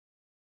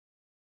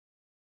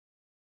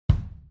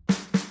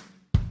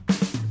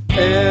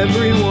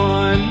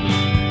Everyone,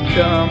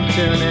 come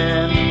tune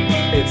in.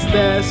 It's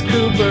Tess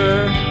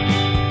Cooper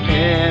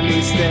and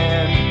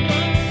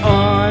Easton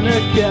on a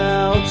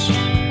couch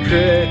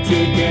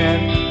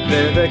critiquing.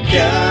 They're the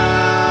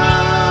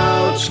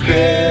Couch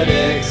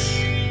Critics.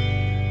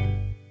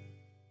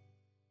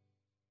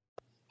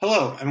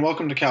 Hello, and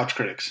welcome to Couch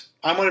Critics.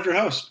 I'm one of your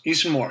hosts,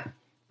 Easton Moore.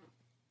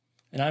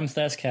 And I'm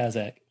Thes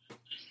Kazak.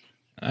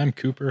 I'm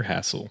Cooper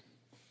Hassel.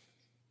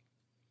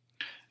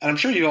 And I'm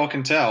sure you all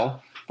can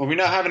tell, but we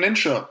now have an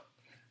intro.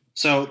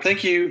 So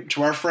thank you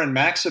to our friend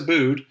Max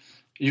Abood.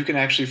 You can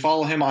actually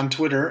follow him on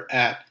Twitter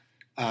at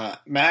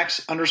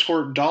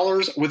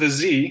Max_dollars with a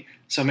Z.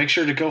 So make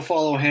sure to go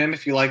follow him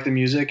if you like the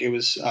music. It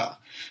was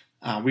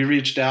we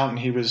reached out and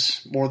he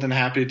was more than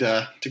happy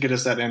to get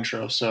us that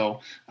intro.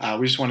 So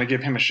we just want to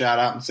give him a shout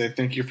out and say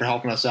thank you for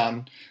helping us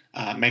out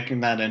and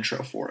making that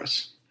intro for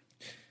us.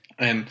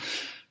 And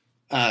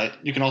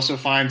you can also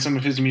find some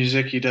of his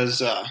music. He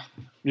does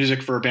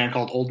music for a band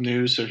called Old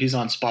News. So he's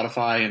on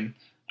Spotify and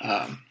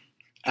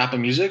Apple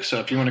Music. So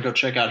if you want to go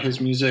check out his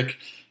music,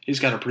 he's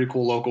got a pretty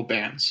cool local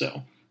band.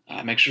 So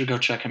make sure to go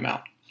check him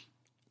out.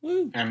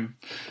 Woo. And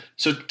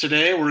so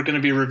today we're going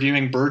to be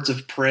reviewing Birds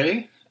of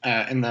Prey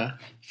in the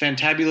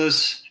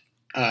fantabulous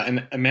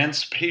and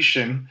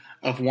emancipation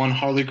of one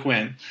Harley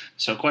Quinn.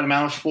 So quite a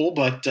mouthful,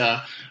 but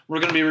we're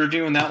going to be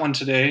reviewing that one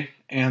today.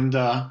 And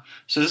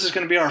so this is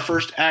going to be our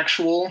first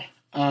actual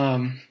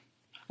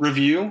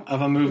review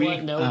of a movie.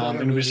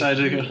 And we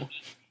decided to go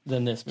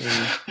than this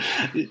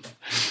movie.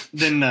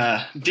 Then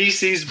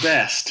DC's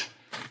best.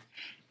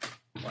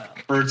 Wow.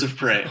 Birds of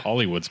Prey.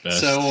 Hollywood's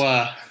best.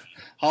 So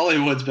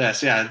Hollywood's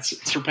best. Yeah, it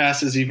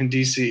surpasses even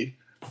DC.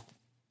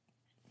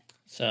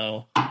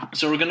 So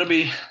we're gonna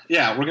be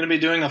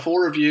doing a full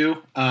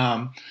review,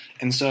 and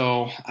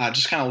so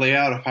just kind of lay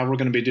out of how we're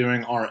gonna be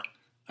doing our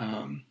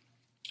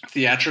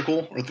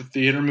theatrical or the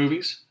theater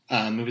movies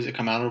that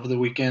come out over the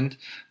weekend.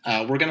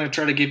 We're gonna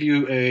try to give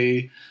you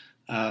a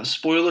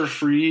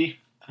spoiler-free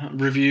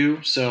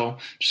review, so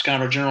just kind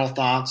of our general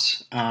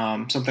thoughts,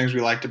 some things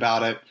we liked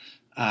about it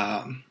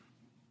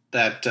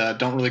that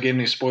don't really give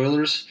any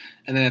spoilers,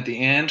 and then at the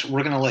end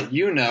we're gonna let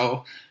you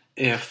know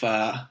if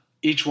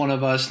each one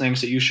of us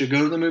thinks that you should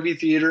go to the movie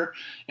theater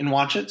and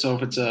watch it. So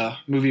if it's a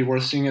movie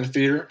worth seeing at a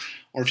theater,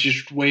 or if you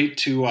should wait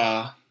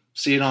to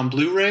see it on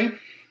Blu-ray,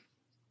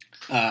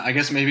 I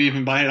guess maybe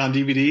even buy it on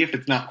DVD if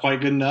it's not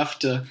quite good enough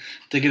to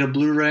get a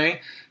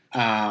Blu-ray.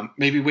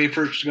 Maybe wait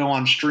for it to go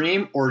on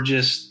stream, or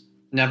just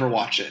never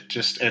watch it.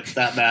 Just it's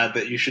that bad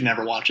that you should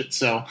never watch it.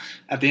 So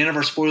at the end of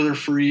our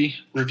spoiler-free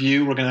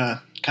review, we're going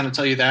to kind of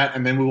tell you that,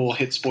 and then we will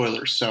hit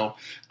spoilers. So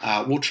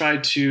we'll try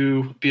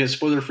to be as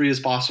spoiler-free as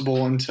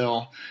possible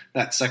until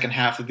that second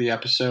half of the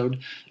episode,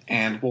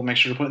 and we'll make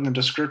sure to put in the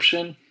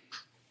description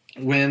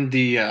when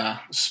the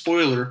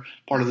spoiler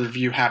part of the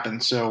review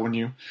happens. So when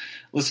you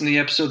listen to the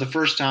episode the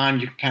first time,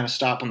 you can kind of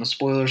stop when the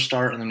spoilers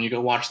start, and then when you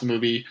go watch the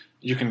movie,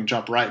 you can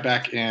jump right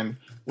back in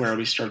where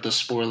we start the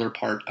spoiler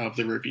part of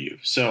the review.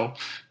 So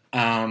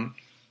I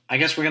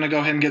guess we're going to go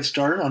ahead and get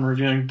started on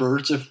reviewing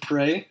Birds of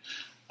Prey.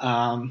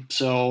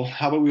 So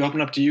how about we open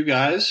up to you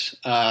guys?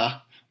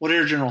 What are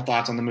your general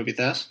thoughts on the movie,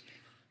 Tess?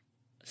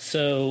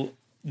 So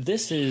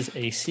this is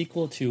a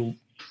sequel to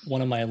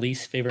one of my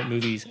least favorite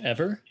movies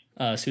ever,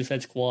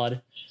 Suicide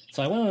Squad.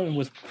 So I went in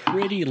with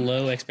pretty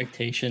low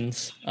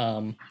expectations.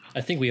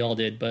 I think we all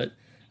did, but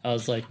I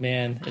was like,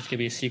 man, it's going to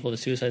be a sequel to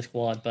Suicide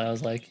Squad. But I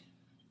was like,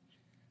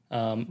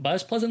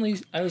 but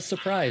I was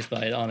surprised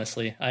by it,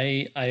 honestly.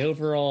 I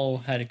overall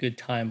had a good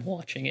time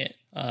watching it.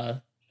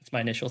 That's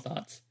my initial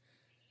thoughts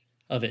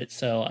of it.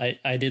 So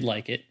I did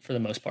like it for the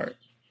most part.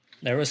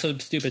 There was some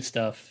stupid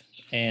stuff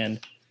and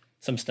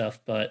some stuff,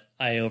 but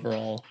I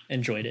overall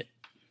enjoyed it.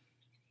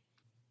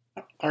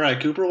 All right,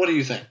 Cooper, what do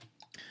you think?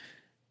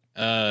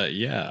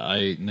 Yeah,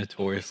 I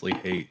notoriously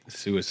hate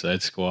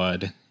Suicide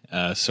Squad.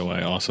 So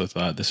I also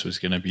thought this was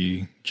going to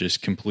be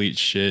just complete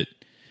shit.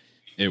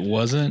 It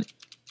wasn't,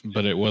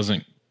 but it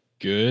wasn't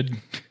good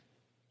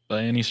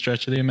by any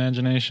stretch of the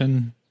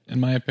imagination, in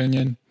my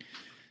opinion.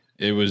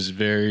 It was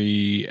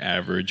very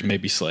average,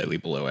 maybe slightly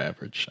below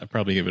average. I'd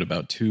probably give it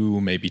about 2,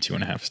 maybe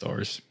 2.5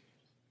 stars.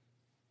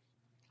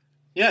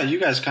 Yeah, you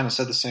guys kind of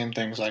said the same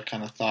things I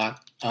kind of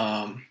thought.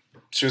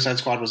 Suicide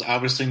Squad was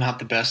obviously not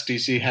the best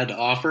DC had to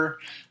offer,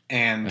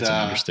 and That's an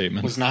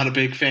understatement. Was not a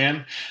big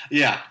fan.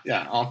 Yeah,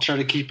 I'll try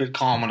to keep it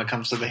calm when it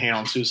comes to the hate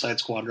on Suicide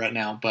Squad right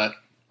now. But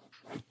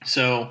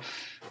so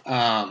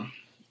I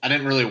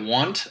didn't really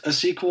want a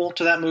sequel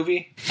to that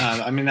movie.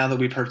 I mean, now that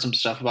we've heard some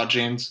stuff about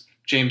James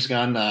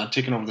Gunn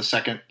taking over the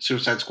second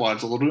Suicide Squad,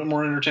 it's a little bit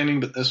more entertaining,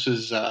 but this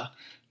was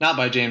not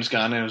by James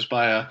Gunn. It was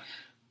by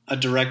a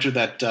director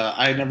that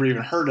I had never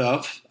even heard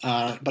of,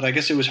 but I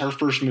guess it was her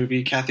first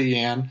movie, Kathy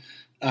Yan.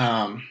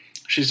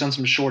 She's done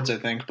some shorts, I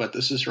think, but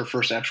this is her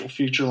first actual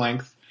feature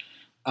length.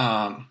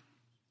 I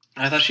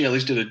thought she at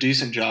least did a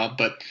decent job,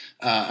 but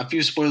a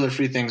few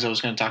spoiler-free things I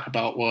was going to talk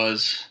about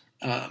was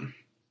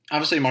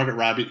obviously Margaret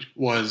Robbie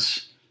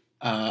was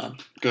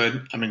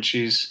good. I mean,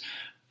 she's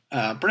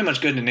pretty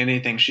much good in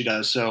anything she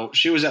does, so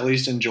she was at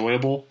least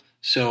enjoyable.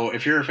 So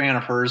if you're a fan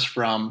of hers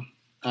from,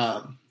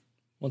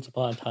 Once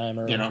Upon a Time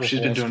or you know, Wolf she's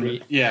of been Wall doing,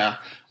 Street. yeah,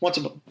 Wolf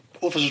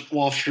of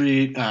Wall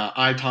Street,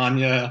 I,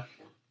 Tonya,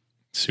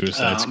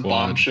 Suicide Squad.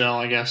 Bombshell,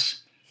 I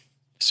guess.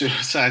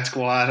 Suicide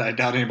Squad. I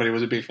doubt anybody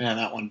was a big fan of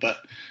that one,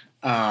 but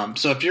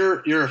so if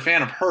you're a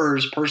fan of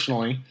hers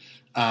personally,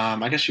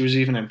 I guess she was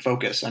even in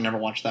Focus. I never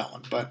watched that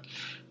one, but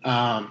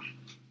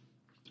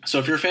so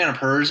if you're a fan of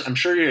hers, I'm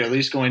sure you're at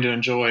least going to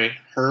enjoy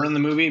her in the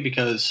movie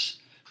because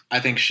I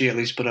think she at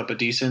least put up a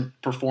decent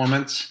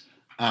performance.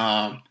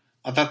 I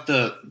thought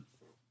the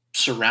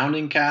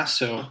surrounding cast,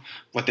 so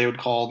what they would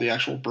call the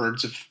actual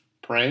birds of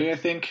prey, I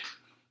think,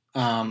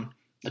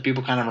 the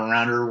people kind of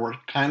around her were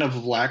kind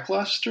of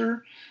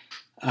lackluster.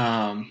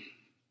 But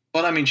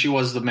I mean, she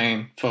was the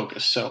main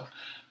focus. So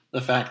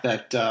the fact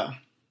that,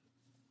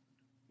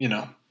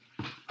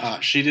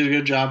 she did a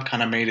good job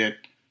kind of made it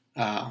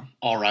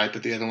all right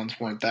that the other ones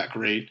weren't that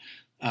great.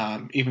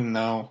 Even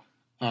though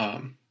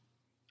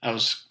I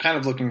was kind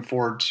of looking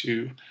forward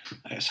to,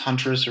 I guess,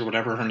 Huntress or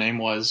whatever her name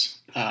was.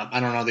 I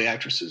don't know the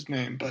actress's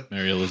name, but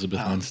Mary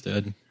Elizabeth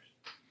Winstead.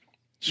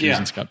 She was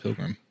in Scott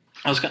Pilgrim.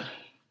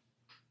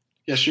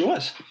 Yes, she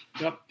was.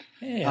 Yep.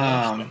 Hey,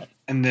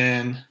 And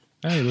then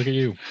Hey, look at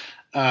you.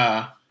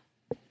 I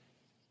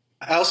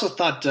also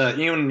thought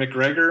Ewan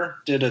McGregor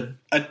did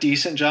a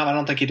decent job. I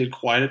don't think he did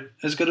quite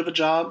as good of a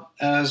job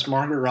as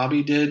Margaret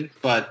Robbie did,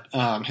 but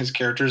his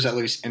character is at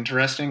least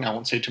interesting. I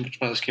won't say too much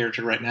about his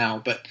character right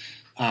now, but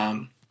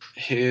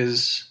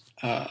his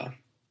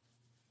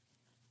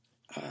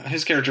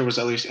character was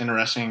at least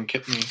interesting and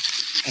kept me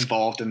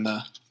involved in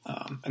the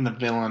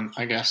villain,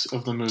 I guess,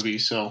 of the movie.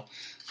 So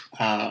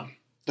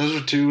those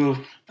are two of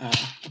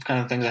kind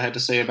of things I had to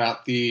say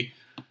about the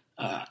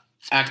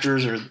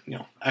actors or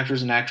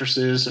actors and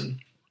actresses. And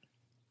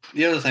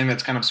the other thing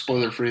that's kind of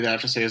spoiler free that I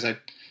have to say is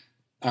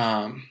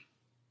I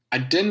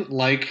didn't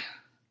like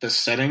the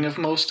setting of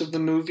most of the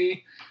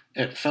movie.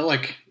 It felt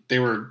like they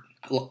were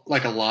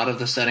like a lot of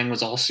the setting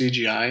was all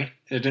CGI.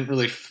 It didn't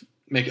really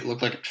make it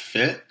look like it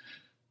fit.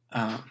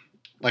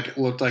 Like it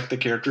looked like the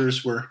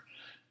characters were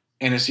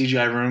in a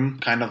CGI room,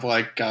 kind of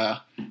like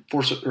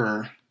Force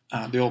or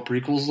the old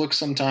prequels look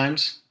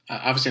sometimes.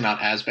 Obviously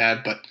not as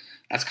bad, but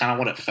that's kind of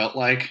what it felt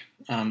like.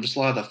 Just a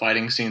lot of the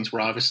fighting scenes were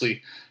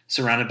obviously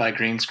surrounded by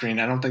green screen.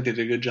 I don't think they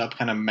did a good job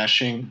kind of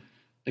meshing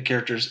the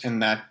characters in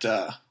that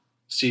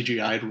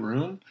CGI'd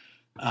room.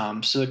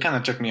 So it kind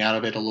of took me out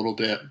of it a little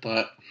bit,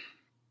 but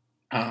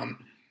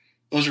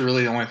those are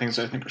really the only things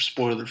I think are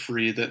spoiler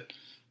free that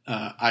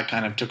I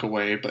kind of took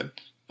away. But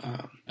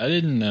I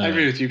didn't. I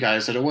agree with you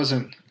guys that it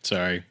wasn't.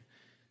 Sorry,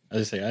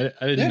 as I say,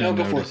 I didn't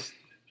notice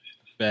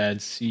bad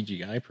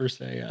CGI per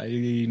se.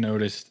 I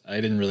noticed I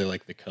didn't really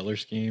like the color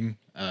scheme.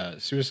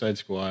 Suicide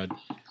Squad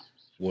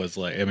was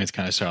like, I mean, it's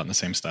kind of shot in the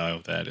same style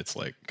of that. It's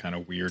like kind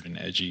of weird and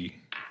edgy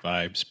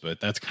vibes, but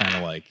that's kind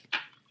of like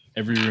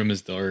every room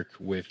is dark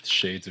with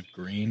shades of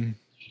green.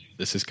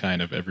 This is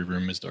kind of every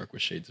room is dark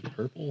with shades of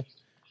purple,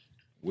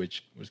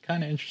 which was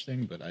kind of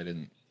interesting, but I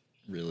didn't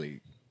really.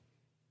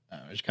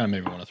 It just kind of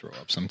made me want to throw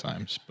up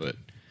sometimes, but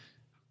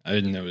I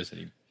didn't notice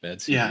any bad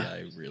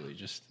CGI. Really,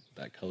 just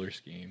that color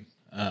scheme.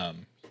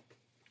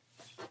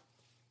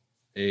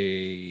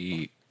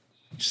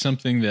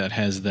 Something that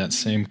has that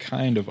same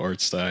kind of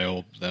art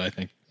style that I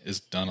think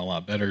is done a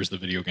lot better is the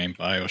video game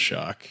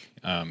BioShock.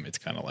 It's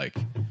kind of like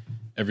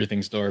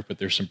everything's dark, but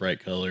there's some bright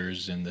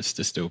colors in this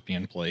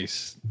dystopian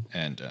place,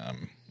 and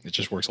it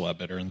just works a lot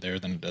better in there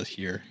than it does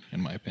here,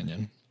 in my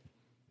opinion.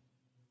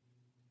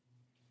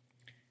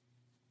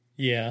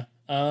 Yeah.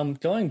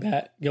 Piggybacking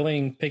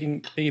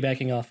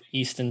off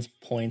Easton's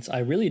points, I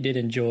really did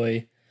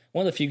enjoy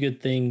one of the few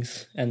good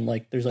things, and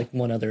like there's like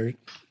one other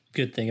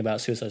good thing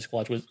about Suicide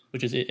Squad,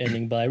 which is it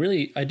ending. But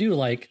I do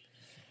like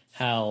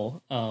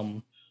how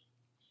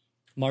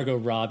Margot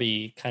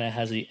Robbie kind of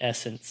has the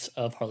essence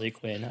of Harley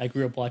Quinn. I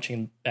grew up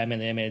watching Batman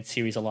the Animated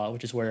Series a lot,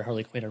 which is where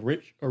Harley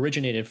Quinn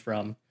originated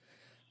from.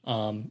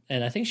 And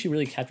I think she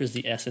really captures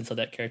the essence of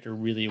that character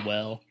really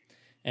well.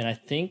 And I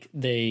think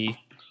they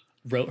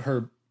wrote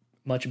her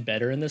much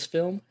better in this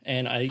film.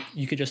 And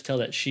you could just tell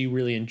that she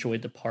really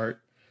enjoyed the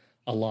part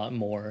a lot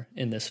more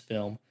in this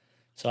film.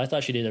 So I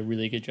thought she did a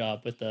really good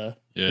job with the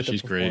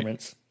she's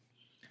performance. Great.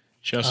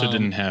 She also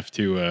didn't have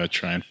to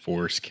try and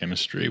force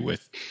chemistry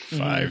with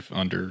 5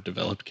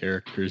 underdeveloped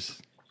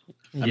characters.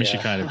 I mean, she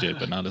kind of did,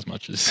 but not as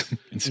much as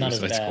in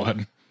Suicide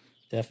Squad.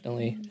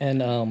 Definitely.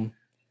 And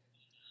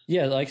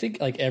I think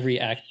like every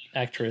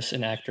actress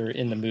and actor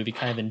in the movie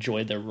kind of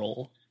enjoyed their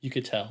role. You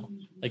could tell.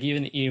 Like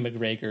even Ewan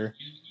McGregor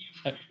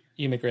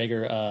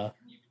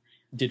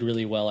did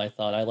really well, I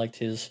thought. I liked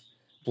his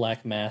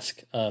Black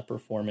Mask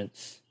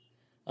performance.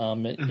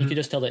 You could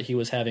just tell that he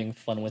was having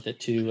fun with it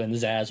too, and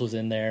Zaz was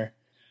in there.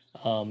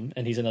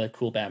 And he's another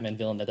cool Batman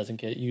villain that doesn't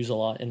get used a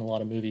lot in a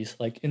lot of movies.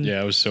 I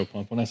was so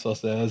pumped when I saw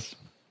Zaz.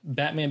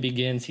 Batman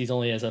Begins, he's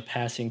only as a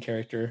passing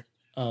character.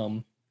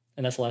 And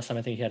that's the last time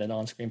I think he had an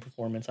on-screen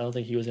performance. I don't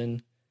think he was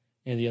in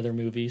any of the other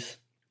movies.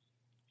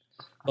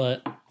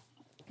 But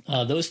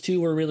those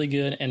two were really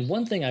good. And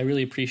one thing I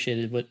really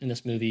appreciated in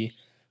this movie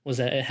was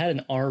that it had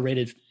an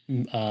R-rated.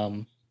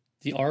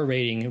 The R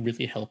rating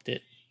really helped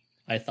it,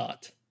 I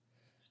thought.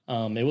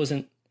 It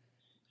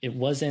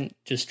wasn't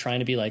just trying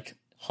to be like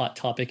Hot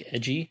Topic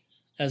edgy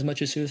as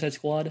much as Suicide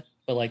Squad,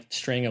 but like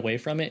straying away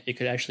from it. It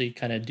could actually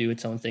kind of do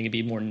its own thing and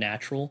be more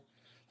natural.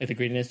 Like the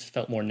grittiness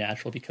felt more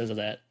natural because of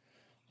that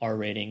R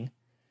rating.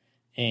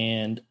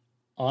 And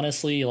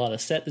honestly, a lot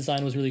of set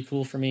design was really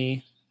cool for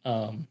me.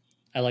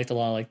 I liked a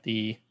lot of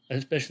like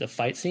especially the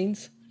fight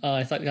scenes.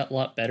 I thought it got a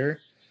lot better.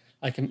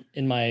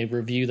 In my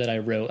review that I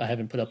wrote, I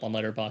haven't put up on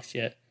Letterboxd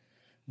yet,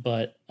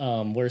 but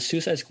where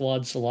Suicide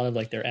Squad's a lot of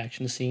like their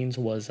action scenes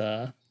was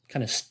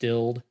kind of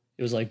stilled.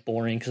 It was like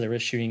boring because they were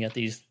shooting at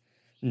these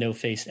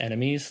no-face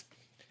enemies.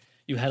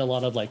 You had a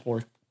lot of like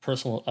more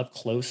personal up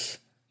close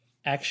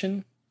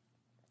action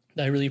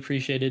that I really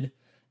appreciated.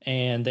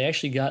 And they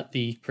actually got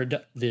the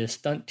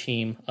stunt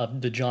team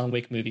of the John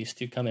Wick movies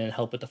to come in and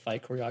help with the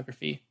fight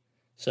choreography.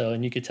 So,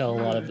 and you could tell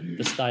a lot of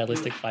the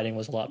stylistic fighting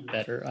was a lot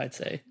better, I'd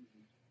say,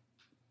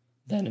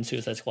 than in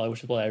Suicide Squad,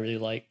 which is what I really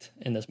liked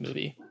in this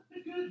movie.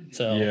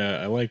 So yeah,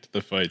 I liked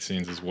the fight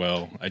scenes as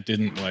well. I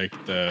didn't like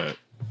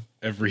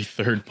every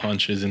third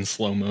punch is in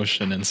slow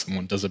motion and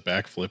someone does a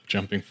backflip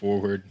jumping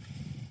forward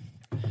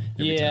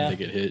every time they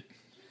get hit.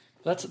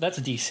 That's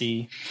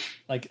DC.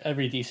 Like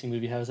every DC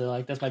movie has it.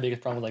 Like that's my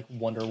biggest problem with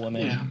like Wonder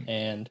Woman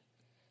and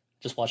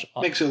just watch.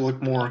 Makes it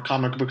look more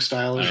comic book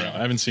stylish. I don't know.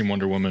 I haven't seen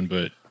Wonder Woman,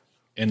 but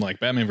in like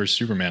Batman vs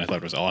Superman, I thought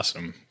it was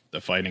awesome.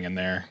 The fighting in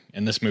there.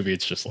 In this movie,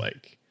 it's just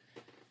like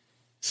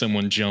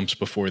someone jumps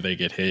before they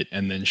get hit,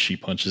 and then she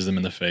punches them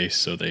in the face,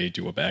 so they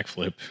do a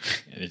backflip.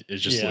 It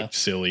just looked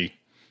silly.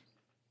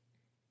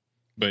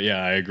 But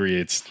yeah, I agree.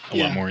 It's a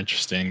lot more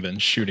interesting than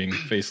shooting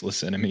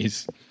faceless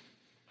enemies.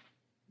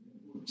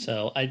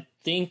 So I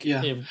think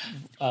it,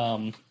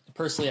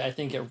 personally, I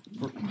think it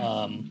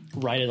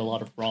righted a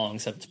lot of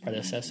wrongs of its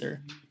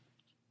predecessor,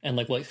 and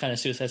like what kind of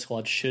Suicide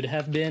Squad should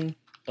have been,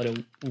 but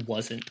it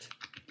wasn't.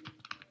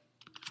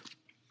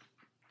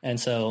 And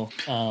so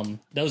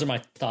those are my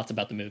thoughts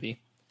about the movie.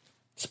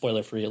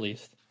 Spoiler free, at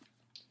least.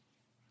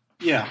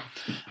 Yeah.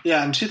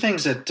 And two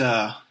things that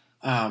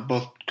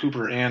both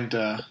Cooper and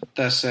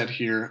Thess said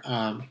here.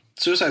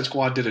 Suicide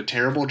Squad did a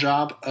terrible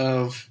job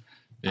of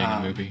being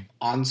a movie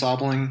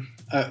ensembling.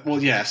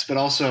 Well, yes, but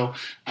also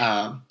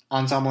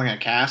ensembling a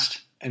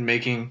cast and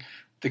making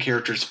the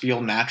characters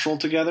feel natural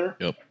together.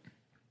 Yep.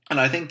 And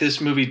I think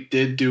this movie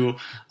did do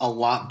a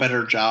lot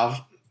better job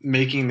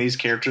making these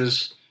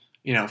characters,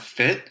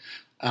 fit.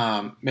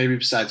 Maybe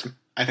besides,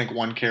 I think,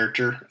 one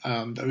character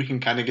that we can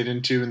kind of get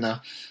into in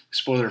the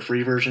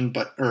spoiler-free version,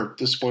 or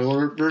the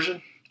spoiler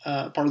version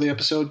part of the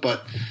episode.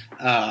 But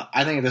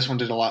I think this one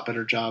did a lot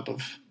better job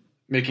of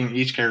making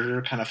each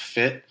character kind of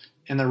fit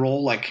in the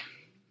role. Like,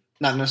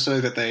 not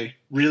necessarily that they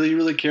really,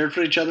 really cared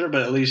for each other,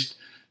 but at least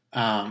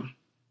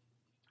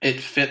it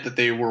fit that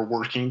they were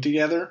working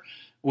together,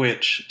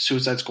 which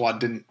Suicide Squad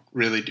didn't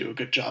really do a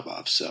good job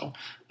of. So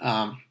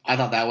I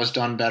thought that was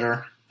done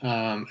better.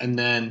 And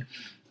then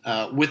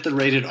with the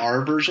rated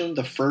R version,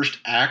 the first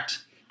act,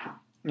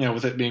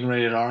 with it being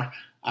rated R,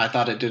 I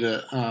thought it did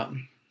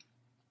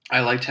I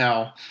liked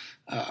how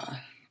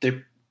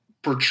they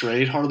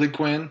portrayed Harley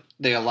Quinn.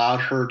 They allowed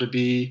her to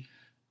be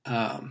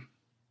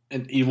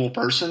an evil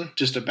person,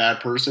 just a bad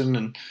person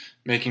and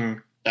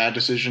making bad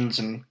decisions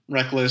and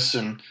reckless.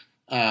 And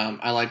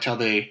I liked how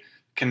they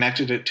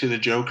connected it to the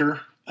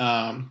Joker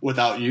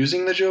without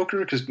using the Joker,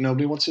 because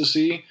nobody wants to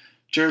see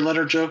Jared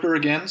Leto Joker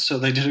again. So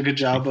they did a good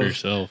job of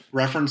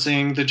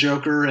referencing the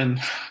Joker and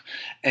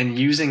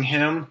using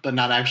him, but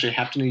not actually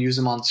having to use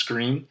him on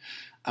screen.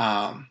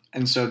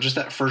 And so just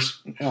that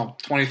first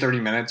 20, 30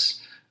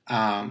 minutes,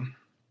 I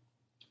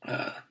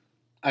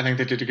think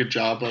they did a good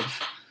job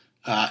of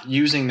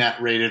using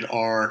that rated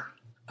R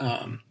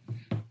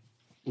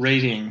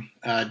rating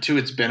to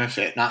its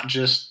benefit, not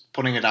just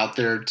putting it out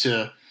there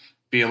to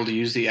be able to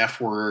use the F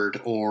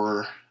word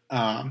or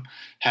have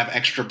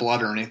extra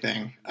blood or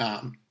anything.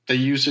 They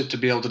use it to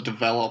be able to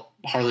develop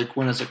Harley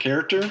Quinn as a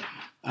character,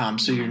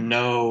 so you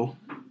know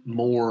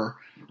more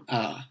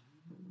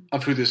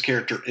of who this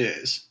character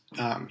is,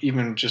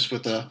 even just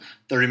with a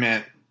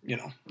 30-minute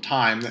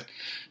time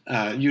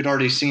that you'd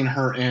already seen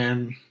her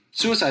in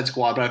Suicide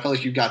Squad, but I felt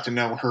like you got to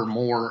know her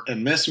more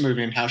in this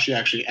movie and how she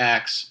actually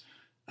acts.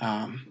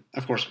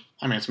 Of course,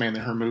 it's mainly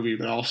her movie,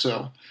 but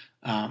also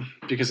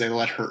because they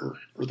let her,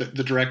 or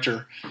the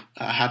director,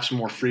 have some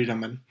more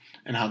freedom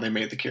in how they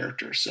made the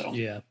character. So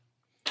yeah,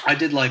 I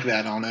did like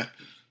that on it.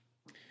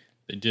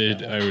 They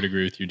did, I would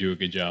agree with you, do a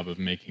good job of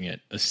making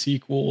it a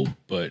sequel,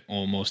 but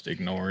almost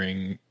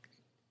ignoring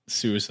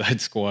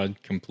Suicide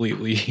Squad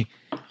completely.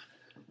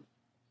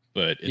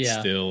 But it's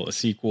still a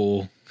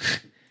sequel.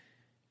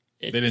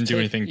 They didn't do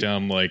anything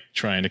dumb like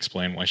try and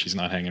explain why she's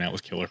not hanging out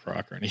with Killer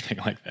Croc or anything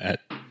like that.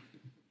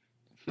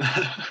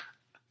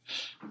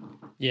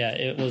 Yeah,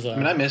 it was.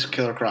 I miss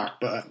Killer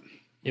Croc, but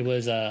it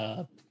was.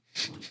 I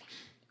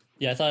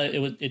thought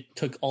it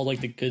took all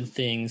like the good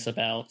things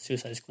about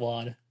Suicide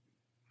Squad,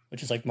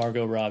 which is like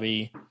Margot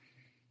Robbie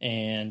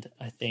and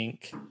I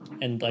think,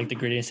 and like the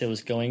grittiness it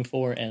was going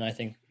for, and I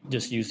think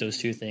just use those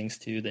two things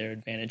to their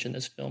advantage in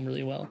this film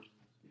really well,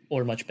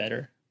 or much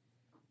better.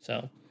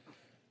 So,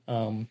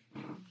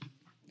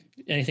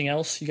 anything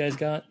else you guys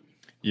got?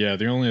 Yeah,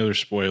 the only other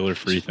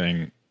spoiler-free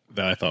thing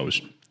that I thought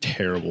was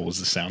terrible was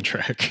the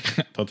soundtrack.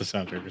 I thought the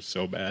soundtrack was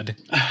so bad.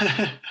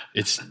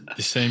 It's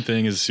the same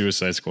thing as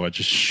Suicide Squad,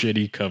 just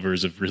shitty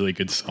covers of really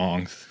good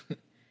songs.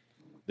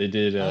 They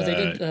did. They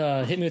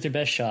did "Hit Me with Your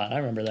Best Shot." I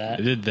remember that.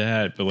 They did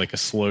that, but like a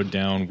slowed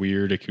down,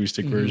 weird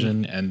acoustic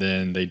version, and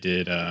then they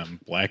did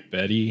Black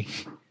Betty.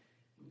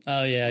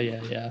 Oh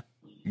yeah.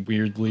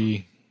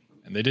 Weirdly,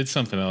 and they did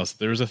something else.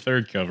 There was a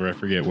third cover. I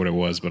forget what it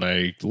was, but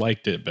I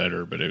liked it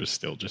better. But it was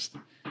still just,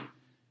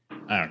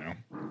 I don't know.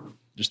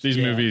 Just these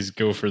movies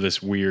go for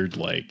this weird,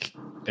 like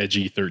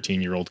edgy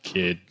 13-year-old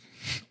kid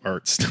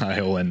art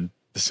style, and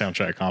the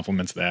soundtrack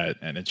complements that,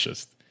 and it's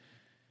just,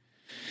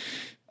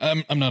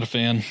 I'm not a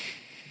fan.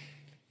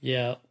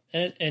 Yeah,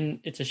 and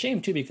it's a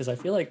shame too because I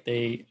feel like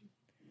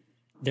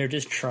they're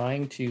just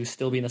trying to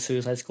still be in the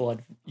Suicide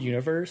Squad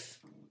universe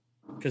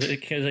because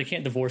they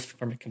can't divorce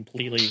from it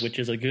completely, which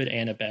is a good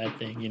and a bad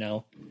thing, you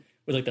know.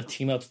 With like the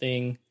team up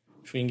thing,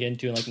 which we can get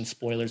into, and like in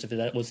spoilers if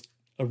that was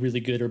a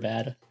really good or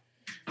bad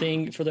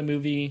thing for the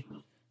movie,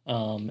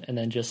 and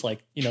then just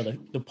like, you know,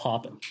 the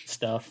pop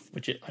stuff,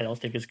 which I don't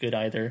think is good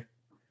either.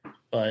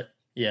 But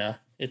yeah,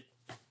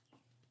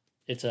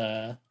 it's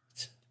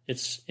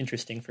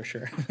interesting for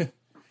sure.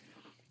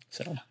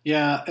 So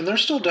yeah, and they're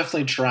still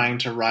definitely trying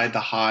to ride the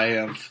high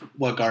of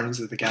what Guardians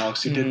of the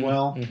Galaxy did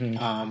well.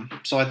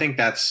 So I think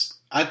that's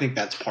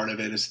part of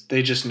it, is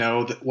they just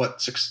know that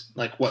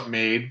what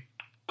made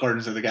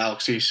Guardians of the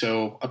Galaxy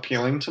so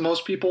appealing to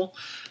most people.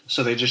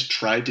 So they just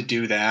tried to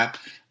do that.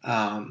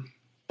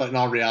 But in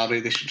all reality,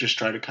 they should just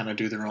try to kind of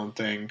do their own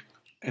thing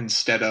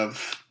instead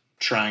of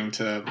trying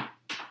to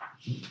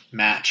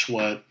match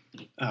what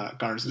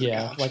Guardians of the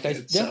Galaxy like I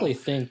did. definitely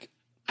think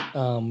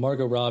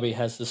Margot Robbie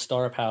has the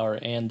star power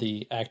and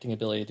the acting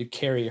ability to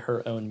carry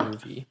her own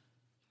movie.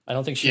 I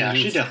don't think she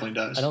definitely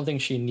does. I don't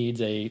think she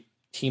needs a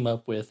team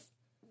up with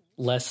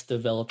less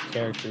developed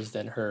characters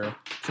than her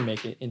to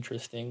make it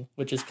interesting,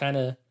 which is kind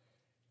of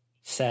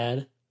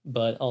sad.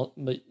 But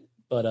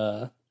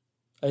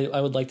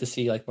I would like to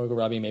see like Margot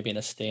Robbie maybe in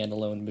a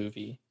standalone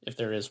movie if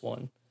there is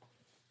one.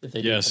 If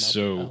they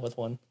come up with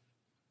one.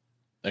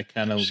 That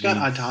kind of leads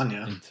got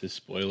Tanya into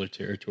spoiler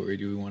territory.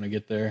 Do we want to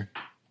get there?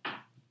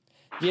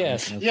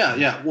 Yes.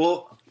 Yeah.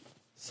 Well,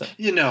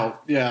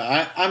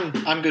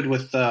 I'm good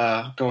with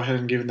go ahead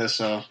and giving this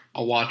a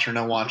watch or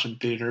no watch in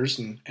theaters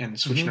and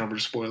switching over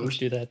to spoilers. Let's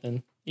do that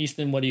then.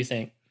 Easton, what do you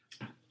think?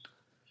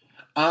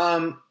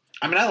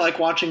 I mean, I like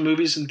watching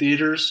movies in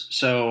theaters,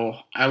 so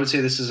I would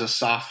say this is a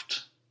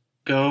soft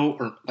go,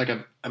 or like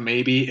a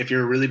maybe. If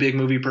you're a really big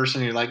movie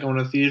person and you like going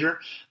to the theater,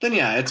 then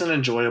yeah, it's an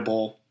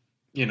enjoyable,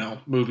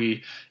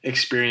 movie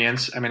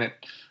experience. I mean,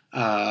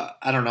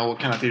 I don't know what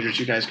kind of theaters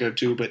you guys go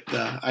to, but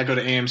I go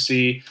to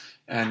AMC,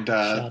 and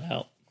Shout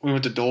out. We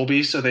went to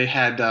Dolby, so they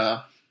had do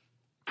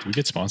we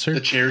get sponsored?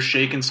 The chairs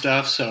shake and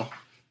stuff. So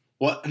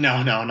what?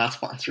 No, not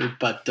sponsored,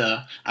 but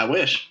I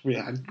wish.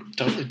 Yeah, I'd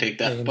totally take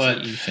that. AMC,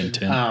 but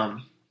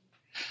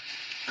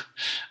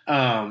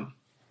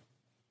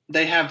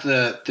they have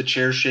the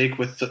chair shake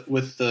with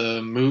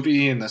the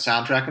movie and the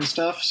soundtrack and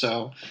stuff.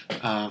 So,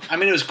 I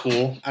mean, it was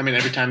cool. I mean,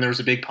 every time there was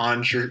a big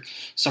punch or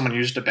someone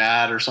used a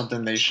bat or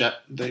something, they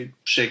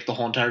shake the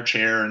whole entire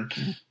chair. And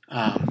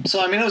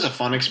so, I mean, it was a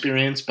fun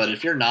experience. But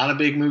if you're not a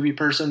big movie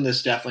person,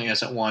 this definitely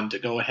isn't one to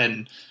go ahead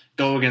and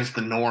go against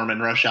the norm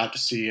and rush out to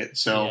see it.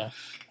 So,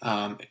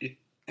 and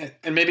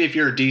maybe if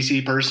you're a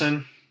DC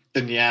person,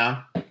 then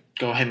yeah,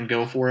 go ahead and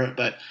go for it.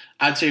 But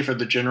I'd say for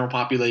the general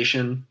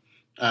population,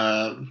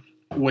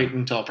 wait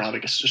until it probably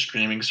gets to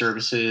streaming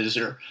services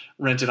or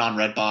rent it on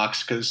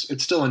Redbox, because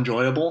it's still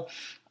enjoyable,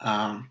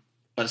 but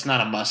it's not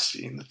a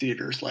must-see in the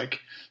theaters like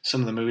some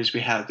of the movies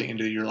we had at the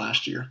end of the year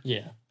last year.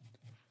 Yeah.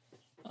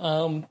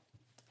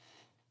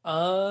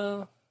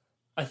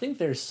 I think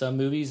there's some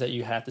movies that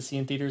you have to see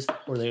in theaters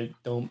or they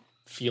don't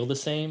feel the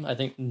same. I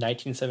think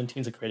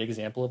 1917 is a great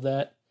example of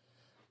that,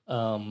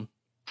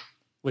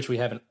 which we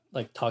haven't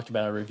like talked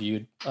about or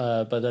reviewed,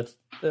 but that's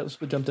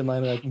what jumped in my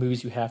mind, like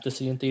movies you have to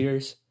see in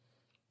theaters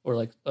or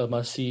like a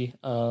must see.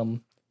 But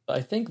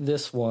I think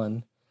this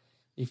one,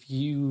 if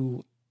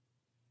you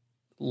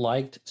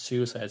liked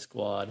Suicide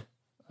Squad,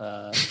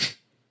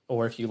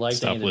 or if you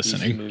liked any of the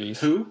DC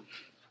movies, who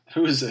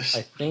is this?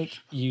 I think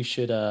you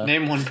should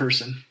name one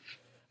person.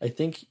 I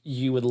think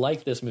you would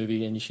like this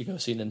movie and you should go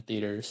see it in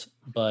theaters,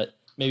 but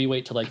maybe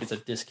wait till like it's a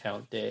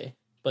discount day.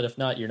 But if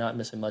not, you're not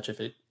missing much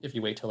if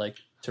you wait till like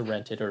to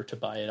rent it or to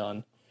buy it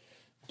on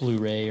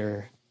Blu-ray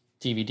or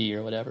DVD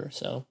or whatever.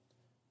 So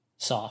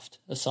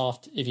a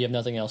soft if you have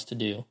nothing else to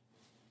do.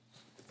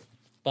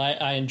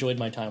 But I enjoyed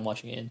my time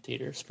watching it in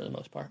theaters for the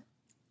most part.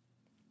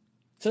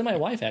 So did my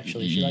wife,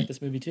 actually. She liked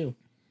this movie too.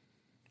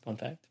 Fun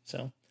fact.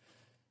 So,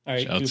 all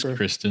right, shouts Cooper.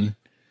 Kristen.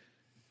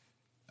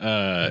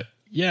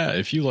 Yeah,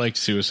 if you like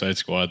Suicide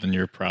Squad, then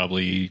you're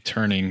probably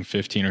turning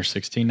 15 or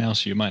 16 now,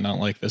 so you might not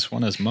like this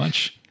one as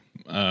much.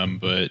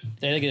 But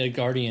They had to get a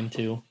guardian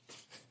too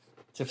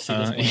to see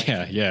this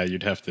one. yeah,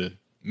 you'd have to.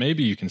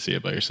 Maybe you can see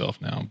it by yourself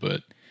now,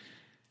 but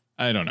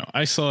I don't know.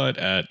 I saw it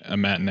at a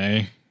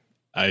matinee.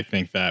 I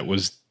think that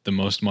was the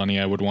most money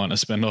I would want to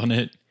spend on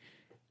it.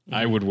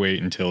 I would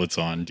wait until it's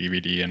on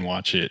DVD and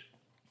watch it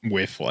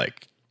with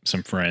like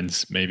some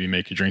friends, maybe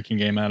make a drinking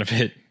game out of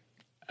it.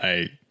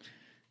 I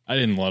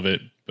didn't love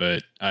it,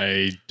 but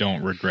I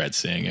don't regret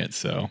seeing it.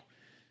 So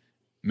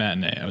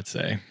matinee, I would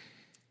say.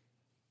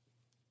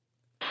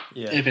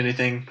 Yeah. If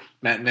anything,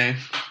 matinee.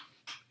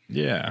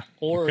 Yeah.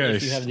 Or Okay.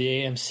 if you have the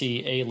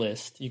AMC A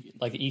list,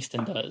 like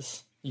Easton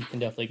does, you can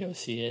definitely go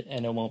see it,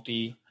 and it won't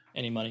be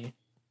any money.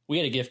 We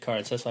had a gift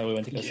card, so that's why we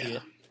went to go see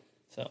it.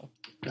 So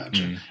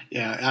Gotcha.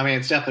 Yeah, I mean,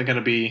 it's definitely going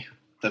to be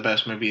the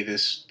best movie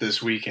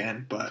this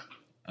weekend, but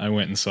I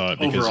went and saw it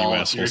because overall, you you're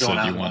assholes going said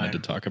out you wanted line. to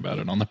talk about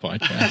it on the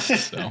podcast.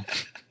 So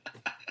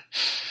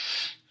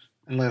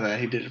and look at that,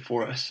 he did it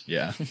for us.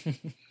 yeah, What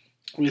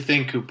do you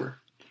think, Cooper?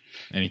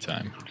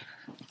 anytime.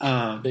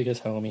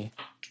 biggest homie.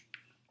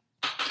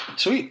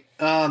 Sweet.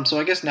 So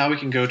I guess now we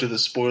can go to the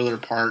spoiler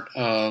part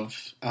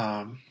of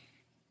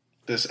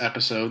this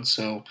episode.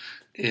 So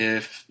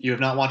if you have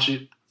not watched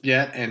it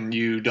yet and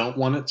you don't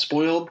want it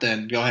spoiled,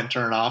 then go ahead and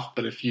turn it off.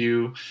 But if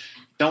you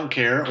don't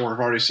care or have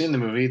already seen the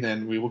movie,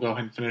 then we will go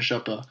ahead and finish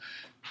up the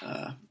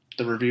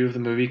review of the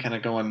movie, kind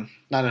of going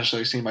not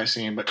necessarily scene by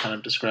scene, but kind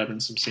of describing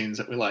some scenes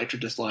that we liked or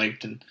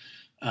disliked, and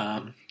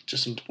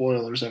just some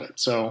spoilers of it.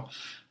 So,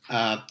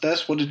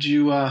 Tess, what did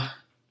you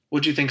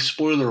think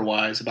spoiler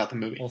wise about the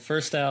movie? Well,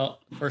 first off,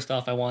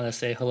 I want to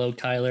say hello,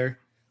 Kyler.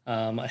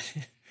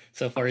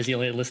 So far, he's the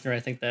only listener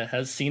I think that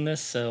has seen this.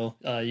 So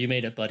you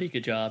made it, buddy.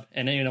 Good job.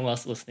 And anyone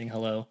else listening,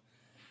 hello.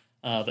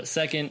 But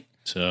second,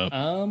 What's up?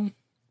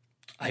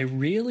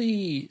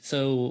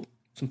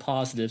 some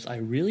positives. I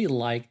really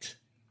liked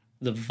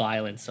the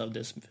violence of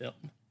this film.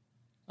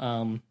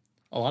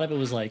 A lot of it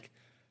was like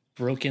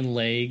broken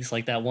legs,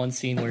 like that one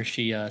scene where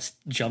she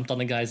jumped on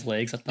the guy's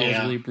legs. I thought was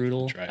really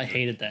brutal. Driver. I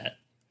hated that.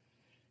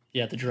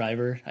 Yeah, the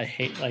driver. I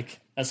hate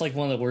that's like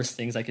one of the worst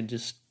things I could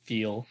just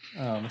feel,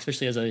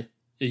 especially as a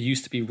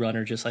used to be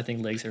runner. Just I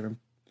think legs are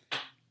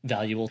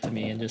valuable to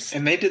me,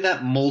 And they did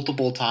that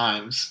multiple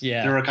times.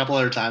 Yeah. There were a couple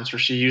other times where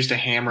she used a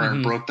hammer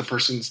and broke the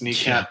person's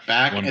kneecap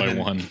back. One and by then,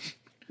 one.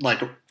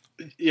 Like,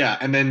 yeah,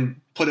 and then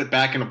put it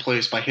back into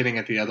place by hitting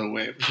it the other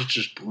way. It was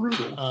just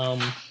brutal.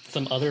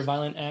 Some other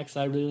violent acts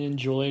I really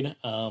enjoyed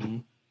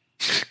in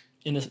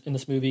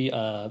this movie.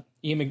 Ian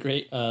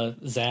McGregor,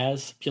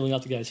 Zaz peeling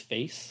off the guy's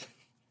face.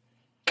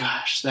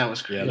 Gosh, that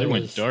was Yeah, crazy. they It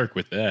went was- dark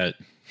with that.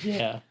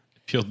 Yeah,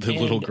 Peeled the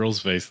And- little girl's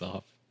face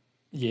off.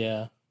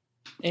 yeah,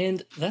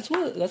 and that's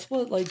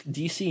what like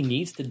DC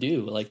needs to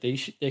do. Like they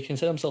can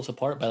set themselves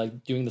apart by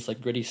like doing this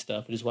like gritty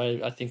stuff, which is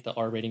why I think the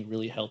R rating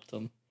really helped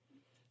them.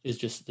 Is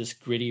just this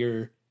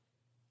grittier,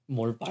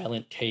 more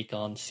violent take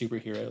on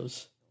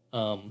superheroes.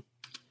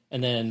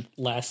 And then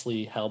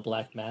lastly, how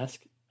Black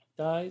Mask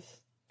dies.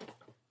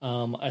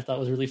 I thought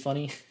was really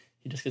funny.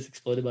 He just gets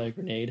exploded by a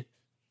grenade.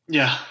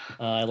 Yeah.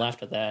 I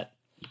laughed at that.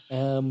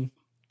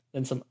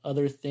 Then some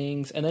other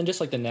things, and then just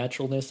like the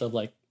naturalness of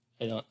like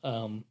I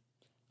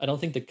don't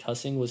think the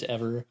cussing was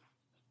ever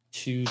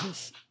too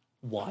just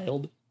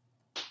wild.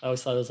 I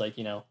always thought it was like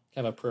kind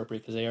of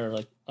appropriate because they are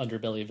like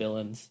underbelly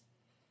villains,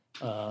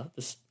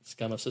 this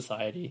scum of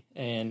society,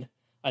 and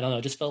I don't know,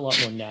 it just felt a lot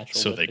more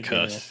natural. So with they the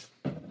cuss.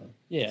 grittiness.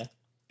 Yeah,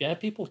 bad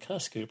people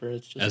cuss, Cooper.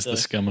 It's just As the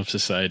scum of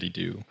society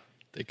do,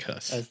 they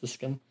cuss. as the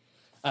scum.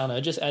 I don't know.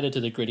 It just added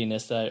to the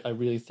grittiness that I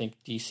really think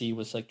DC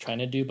was like trying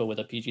to do, but with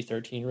a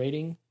PG-13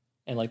 rating,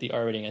 and like the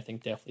R rating, I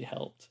think definitely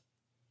helped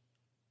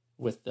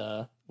with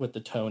the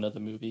tone of the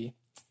movie.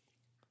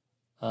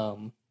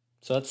 So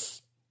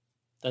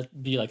that'd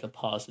be like a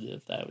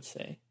positive that I would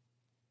say.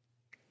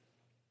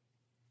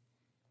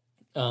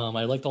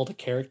 I liked all the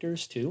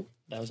characters too.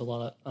 That was a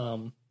lot of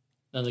none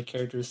of the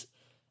characters.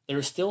 They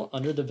were still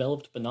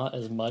underdeveloped, but not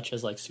as much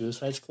as like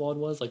Suicide Squad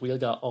was. Like we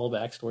got all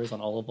backstories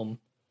on all of them.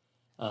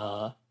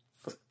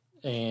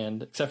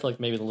 And except for like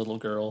maybe the little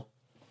girl,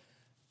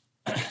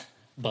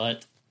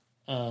 but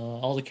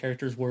all the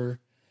characters were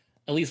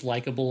at least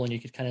likable, and you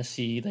could kind of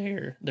see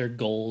their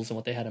goals and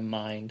what they had in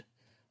mind.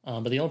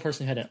 But the only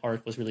person who had an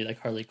arc was really like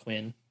Harley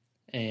Quinn,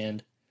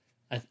 and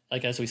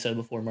like as we said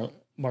before,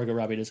 Margot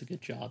Robbie does a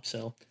good job.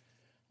 So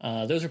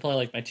those are probably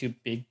like my two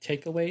big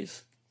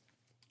takeaways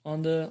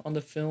on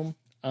the film.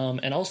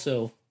 And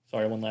also,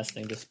 sorry, one last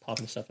thing, just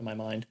popping stuff in my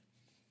mind.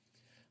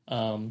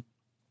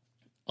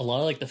 A lot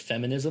of like the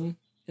feminism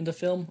in the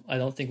film, I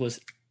don't think was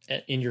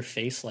in your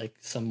face like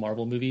some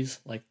Marvel movies,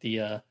 like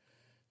the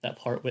that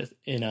part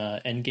in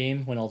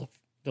Endgame when all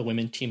the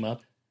women team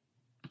up.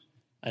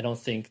 I don't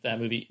think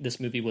this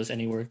movie was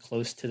anywhere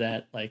close to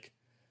that. Like,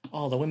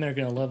 oh, the women are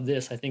gonna love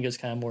this. I think it's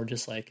kind of more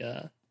just like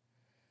a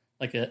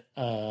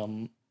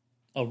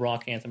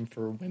rock anthem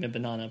for women,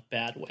 but not in a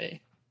bad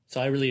way. So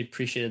I really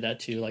appreciated that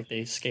too. Like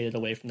they skated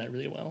away from that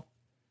really well.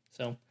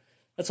 So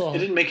that's all. They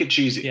didn't make it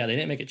cheesy. Yeah, they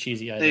didn't make it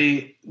cheesy either.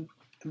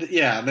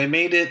 They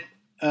made it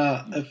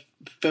a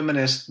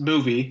feminist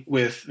movie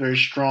with very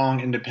strong,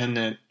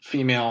 independent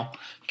female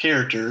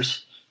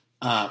characters.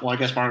 Well, I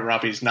guess Margaret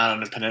Robbie is not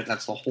independent.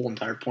 That's the whole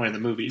entire point of the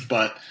movie.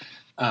 But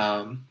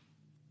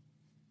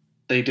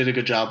they did a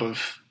good job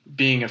of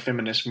being a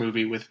feminist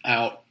movie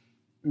without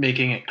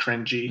making it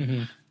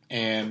cringy,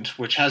 and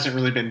which hasn't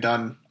really been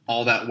done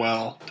all that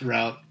well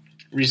throughout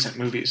recent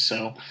movies.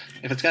 So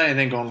if it's got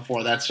anything going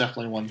for it, that's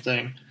definitely one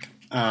thing.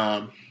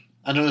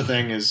 Another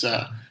thing is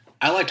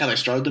I liked how they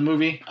started the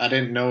movie. I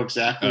didn't know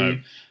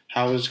exactly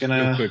how it was going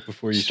to real quick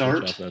before you start.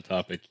 switch off that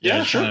topic. Yeah, I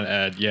just sure. want to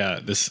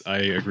add, this I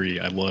agree.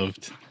 I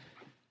loved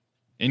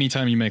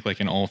anytime you make like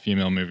an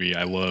all-female movie,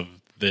 I love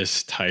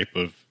this type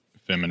of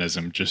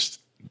feminism.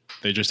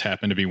 They just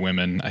happen to be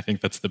women. I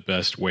think that's the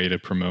best way to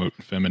promote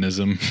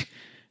feminism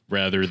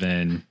rather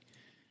than,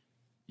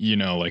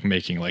 like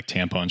making like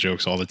tampon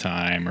jokes all the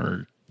time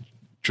or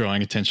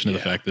drawing attention to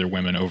the fact that they're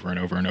women over and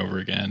over and over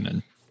again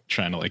and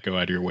trying to like go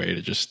out of your way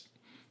to just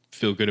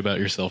feel good about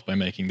yourself by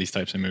making these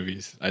types of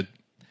movies. I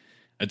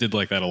did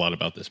like that a lot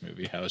about this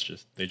movie. How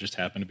they just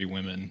happen to be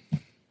women.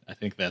 I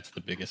think that's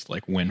the biggest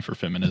like win for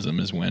feminism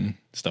is when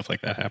stuff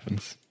like that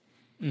happens.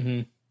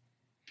 Mm-hmm.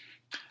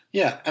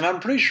 Yeah, and I'm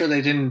pretty sure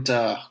they didn't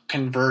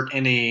convert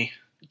any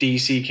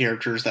DC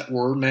characters that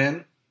were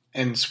men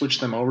and switch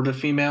them over to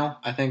female.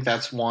 I think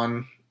that's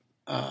one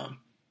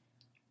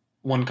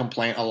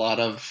complaint a lot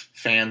of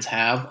fans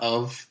have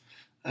of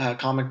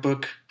comic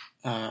book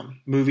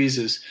movies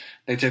is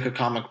they took a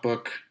comic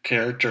book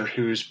character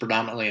who's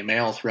predominantly a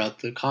male throughout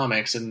the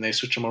comics and they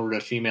switch them over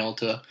to female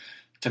to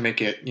make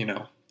it,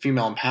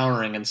 female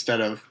empowering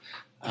instead of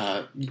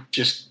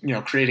just,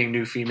 creating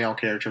new female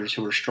characters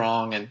who are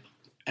strong and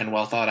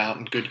well thought out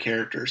and good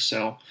characters.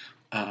 So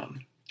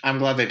I'm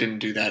glad they didn't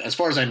do that. As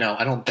far as I know,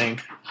 I don't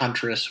think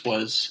Huntress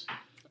was.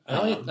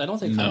 I don't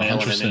think. No, male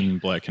Huntress in any.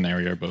 and Black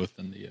Canary are both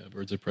in the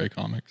Birds of Prey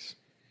comics.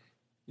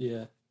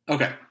 Yeah.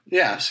 Okay.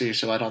 Yeah. See,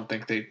 so I don't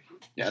think they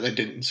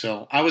didn't.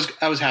 So I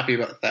was happy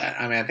about that.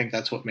 I mean, I think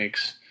that's what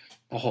makes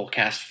the whole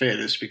cast fit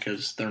is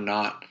because they're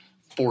not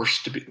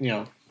forced to be.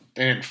 They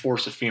didn't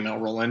force a female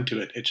role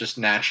into it. It just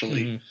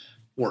naturally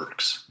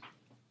works.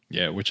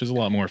 Yeah, which is a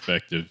lot more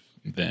effective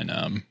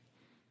than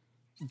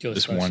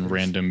this one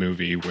random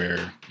movie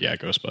where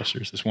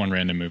Ghostbusters. This one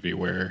random movie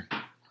where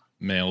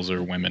males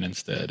are women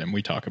instead, and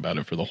we talk about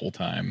it for the whole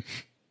time.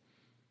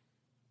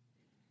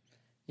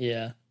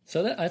 Yeah.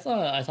 So I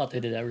thought they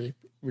did that really,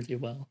 really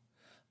well.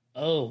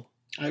 Oh,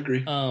 I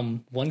agree.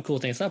 One cool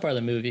thing. It's not part of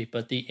the movie,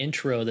 but the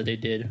intro that they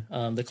did,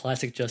 the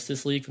classic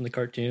Justice League from the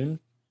cartoon.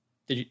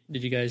 Did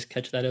you guys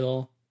catch that at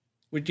all?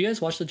 Did you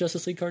guys watch the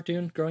Justice League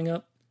cartoon growing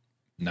up?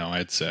 No, I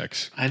had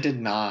sex. I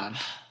did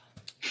not.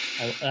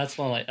 That's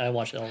one I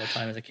watched it all the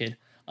time as a kid.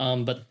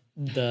 But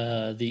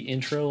the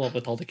intro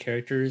with all the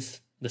characters,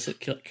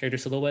 the character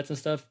silhouettes and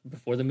stuff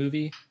before the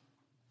movie,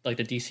 like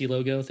the DC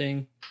logo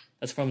thing,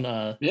 that's from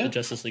the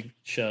Justice League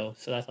show.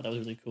 So I thought that was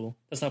really cool.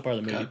 That's not part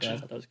of the movie, but I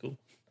thought that was cool.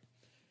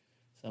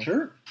 So,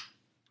 sure.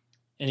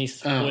 Any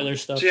spoiler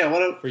stuff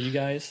for you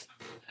guys?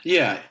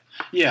 Yeah.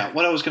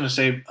 What I was going to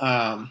say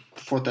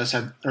before this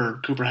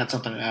Cooper had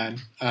something to add.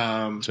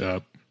 What's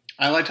up?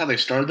 I liked how they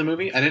started the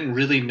movie. I didn't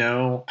really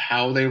know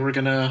how they were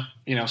going to,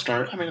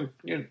 start. I mean,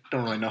 you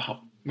don't really know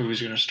how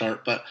movies are going to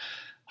start, but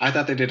I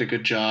thought they did a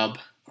good job,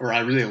 or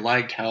I really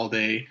liked how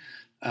they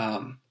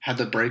had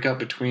the breakup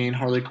between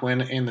Harley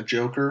Quinn and the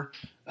Joker,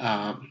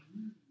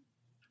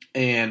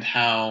 and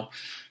how,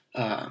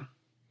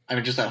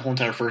 just that whole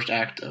entire first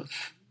act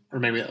or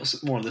maybe that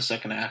was more of the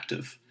second act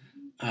of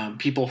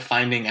people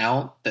finding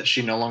out that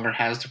she no longer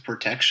has the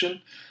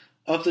protection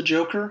of the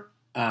Joker.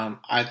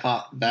 I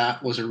thought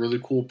that was a really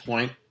cool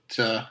point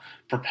to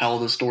propel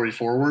the story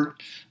forward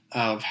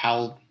of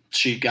how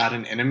she got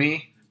an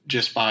enemy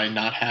just by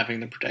not having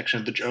the protection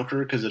of the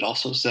Joker, because it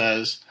also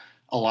says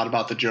a lot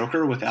about the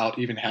Joker without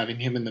even having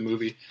him in the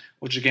movie,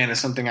 which again is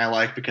something I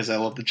like because I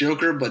love the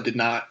Joker but did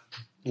not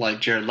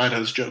like Jared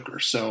Leto's Joker.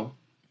 So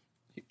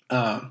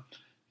I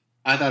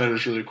thought it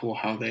was really cool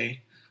how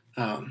they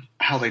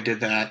did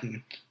that,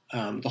 and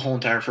the whole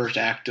entire first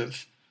act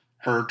of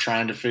her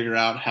trying to figure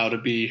out how to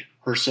be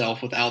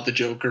herself without the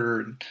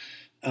Joker, and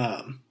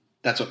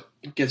that's what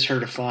gets her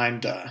to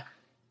find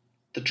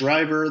the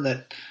driver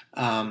that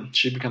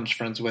she becomes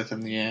friends with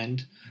in the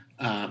end.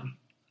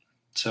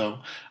 So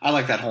I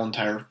like that whole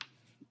entire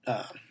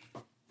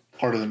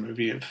part of the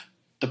movie of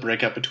the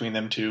breakup between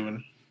them two,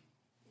 and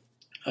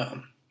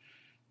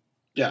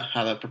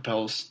how that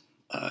propels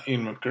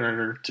Ian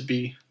McGregor to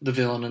be the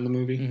villain in the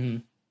movie. Mm-hmm.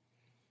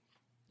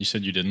 You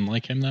said you didn't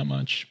like him that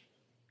much?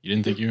 You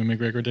didn't think Ewan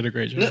McGregor did a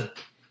great job?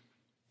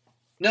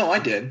 No, I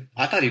did.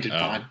 I thought he did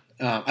fine.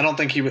 I don't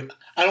think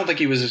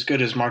he was as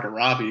good as Margot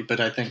Robbie, but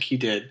I think he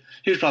did.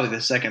 He was probably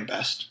the second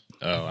best.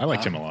 Oh, I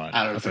liked him a lot.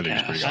 I thought he was pretty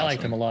awesome. I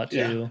liked him a lot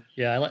too.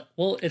 Yeah,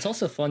 well, it's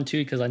also fun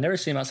too because I never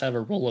see him outside of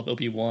a role of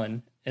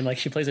Obi-Wan, and like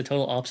she plays a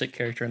total opposite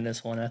character in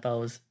this one. I thought it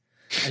was.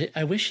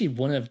 I wish he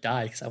wouldn't have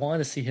died because I wanted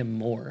to see him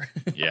more.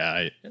 Yeah,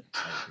 I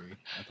agree.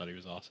 I thought he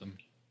was awesome.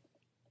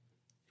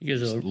 He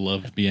just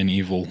loved being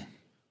evil.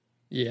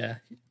 Yeah,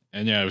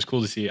 And yeah, it was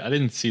cool to see. I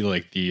didn't see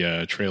like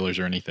the trailers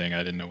or anything. I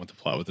didn't know what the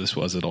plot with this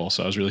was at all.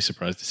 So I was really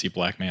surprised to see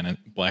Black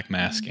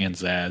Mask and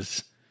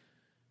Zaz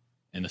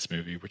in this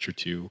movie, which are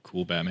two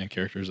cool Batman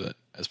characters that,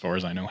 as far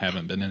as I know,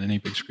 haven't been in any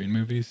big screen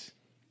movies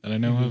that I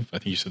know of. I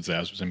think you said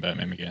Zaz was in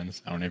Batman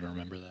Begins. I don't even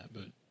remember that,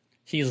 but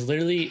He is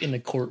literally in the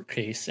court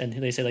case, and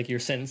they say like you're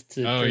sentenced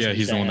to. oh prison yeah,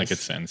 he's the one that fast.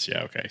 gets sentenced.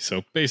 Yeah, okay.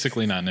 So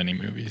basically, not in any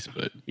movies,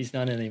 but He's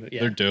not in any.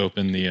 Yeah, they're dope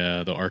in the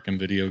Arkham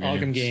video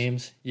games. Arkham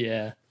games.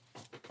 Yeah,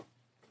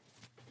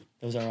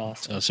 those are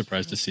awesome. So I was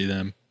surprised to see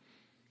them.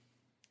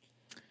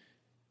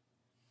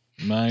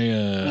 My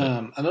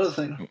Another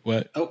thing.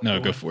 what? Oh, no,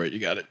 go go on. for it. You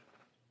got it.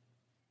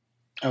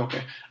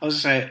 Okay. I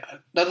was going to say,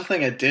 another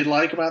thing I did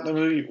like about the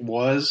movie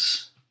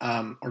was,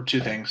 or two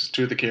things,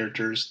 two of the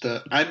characters.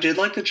 I did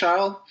like the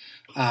child.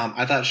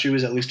 I thought she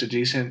was at least a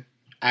decent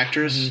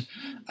actress.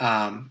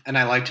 And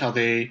I liked how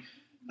they,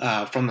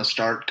 from the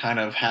start, kind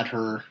of had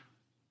her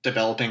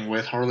developing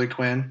with Harley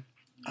Quinn.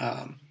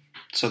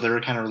 So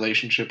their kind of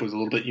relationship was a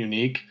little bit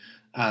unique.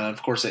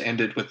 Of course, it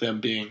ended with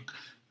them being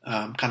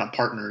kind of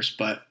partners,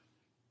 but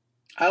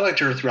I liked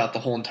her throughout the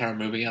whole entire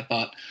movie. I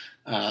thought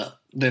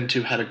them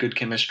two had a good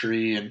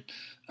chemistry,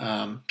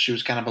 and she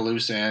was kind of a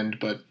loose end,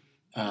 but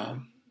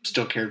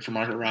still cared for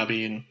Margaret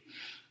Robbie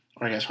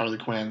or I guess Harley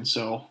Quinn.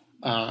 So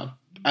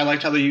I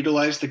liked how they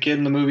utilized the kid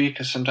in the movie,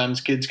 because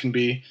sometimes kids can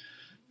be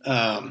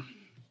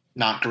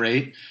not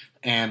great.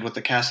 And with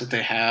the cast that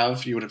they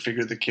have, you would have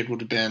figured the kid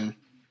would have been,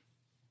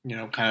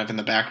 kind of in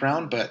the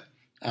background, but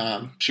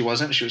she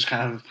wasn't. She was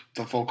kind of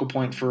the focal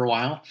point for a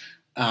while.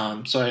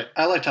 So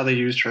I liked how they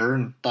used her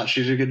and thought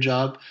she did a good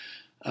job.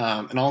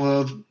 And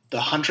although the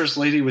Huntress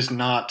lady was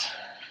not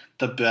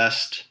the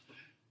best,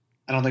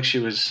 I don't think she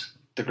was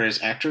the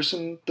greatest actress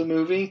in the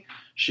movie.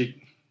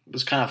 She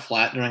was kind of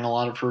flat during a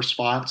lot of her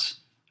spots.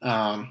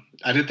 I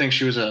did think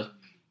she was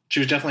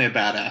definitely a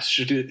badass.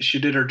 She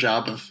did her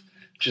job of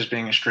just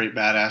being a straight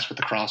badass with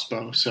a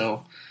crossbow.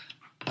 So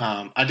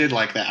I did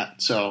like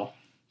that. So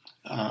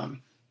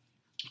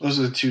those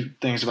are the two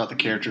things about the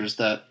characters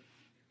that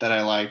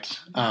I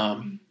liked.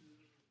 And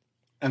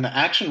the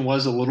action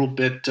was a little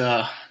bit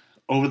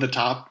over the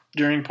top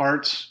during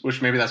parts,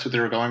 which maybe that's what they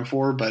were going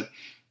for. But,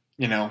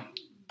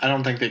 I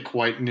don't think they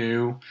quite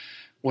knew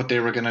what they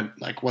were going to,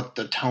 like, what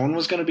the tone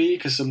was going to be.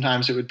 Because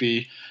sometimes it would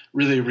be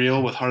really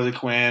real with Harley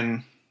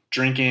Quinn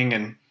drinking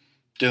and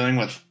dealing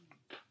with,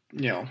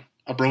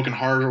 a broken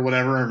heart or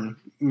whatever, and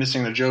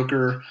missing the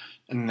Joker.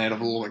 And they'd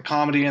have a little bit of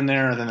comedy in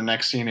there. And then the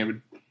next scene, it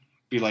would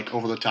be like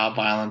over the top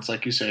violence,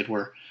 like you said,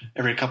 where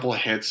every couple of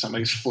hits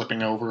somebody's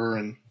flipping over,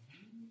 and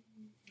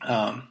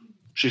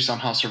she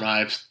somehow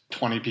survives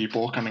 20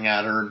 people coming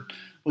at her. And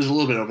was a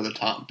little bit over the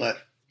top, but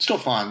still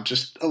fun,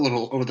 just a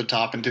little over the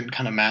top, and didn't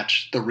kind of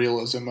match the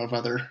realism of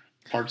other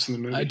parts in the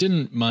movie. I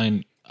didn't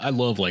mind. I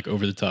love like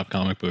over the top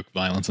comic book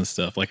violence and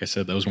stuff. Like I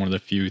said, that was one of the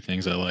few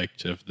things I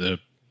liked of the,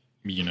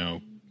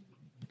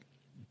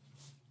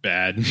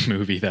 bad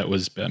movie that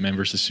was Batman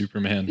versus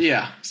Superman.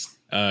 Yeah.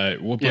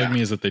 What bugged me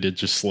is that they did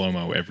just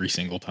slow-mo every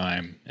single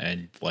time,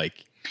 and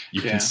like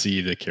you can see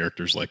the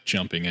characters like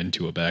jumping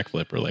into a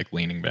backflip or like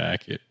leaning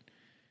back. It,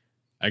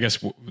 I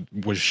guess,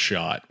 was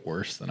shot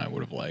worse than I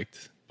would have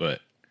liked, but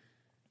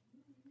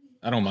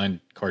I don't mind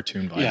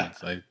cartoon violence.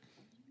 Yeah. I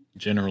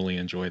generally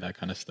enjoy that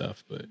kind of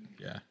stuff, but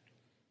yeah.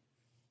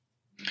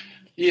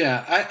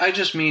 Yeah, I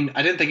just mean,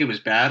 I didn't think it was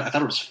bad. I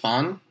thought it was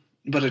fun,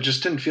 but it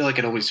just didn't feel like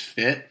it always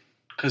fit,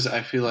 because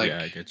I feel like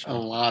I get you. a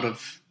lot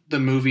of the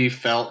movie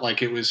felt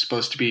like it was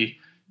supposed to be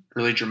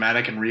really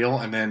dramatic and real,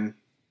 and then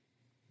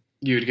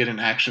you would get an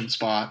action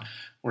spot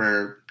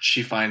where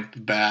she finds the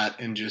bat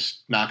and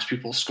just knocks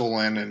people's skull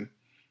in and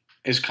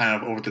is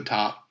kind of over the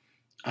top.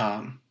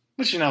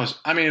 Which, it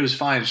was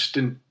fine. It just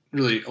didn't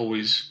really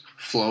always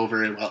flow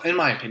very well, in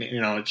my opinion.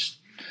 It just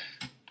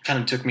kind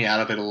of took me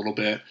out of it a little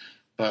bit.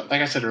 But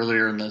like I said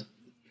earlier in the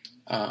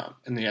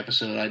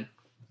episode,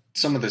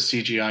 some of the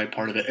CGI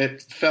part of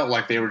it felt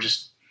like they were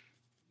just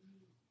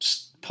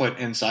put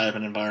inside of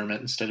an environment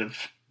instead of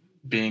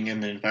being in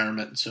the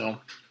environment. So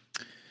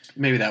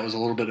maybe that was a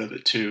little bit of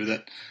it too,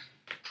 that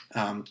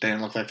they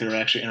didn't look like they were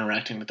actually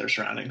interacting with their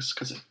surroundings,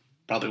 because it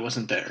probably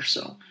wasn't there.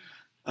 So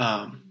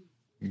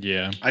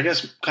Yeah. I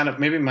guess kind of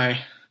maybe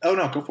oh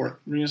no, go for it.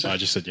 What were you gonna say? I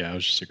just said, I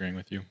was just agreeing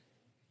with you.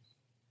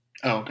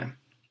 Oh, okay.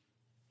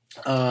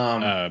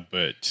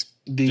 But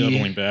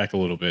doubling back a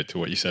little bit to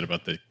what you said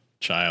about the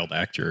child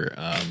actor,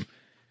 I'm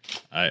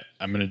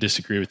going to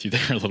disagree with you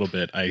there a little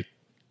bit. I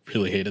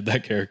really hated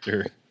that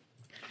character.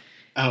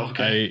 Oh,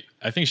 okay.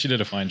 I think she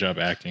did a fine job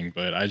acting,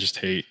 but I just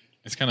hate,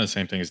 it's kind of the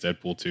same thing as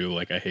Deadpool 2.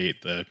 Like, I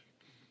hate the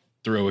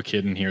throw a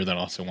kid in here that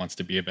also wants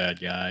to be a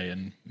bad guy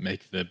and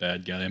make the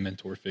bad guy a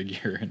mentor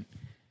figure. And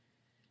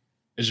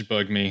it just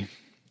bugged me.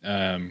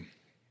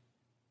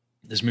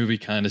 This movie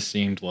kind of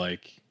seemed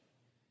like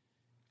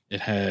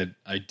it had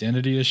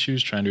identity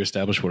issues trying to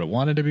establish what it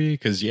wanted to be.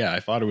 Because, I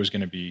thought it was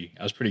going to be...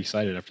 I was pretty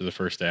excited after the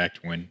first act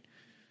when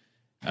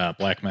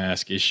Black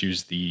Mask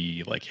issues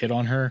the like hit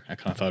on her. I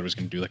kind of thought it was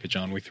going to do like a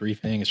John Wick 3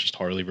 thing. It's just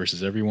Harley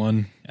versus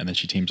everyone, and then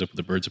she teams up with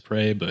the Birds of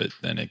Prey. But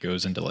then it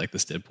goes into like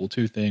this Deadpool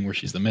 2 thing where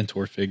she's the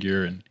mentor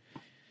figure, and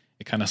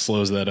it kind of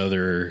slows that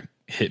other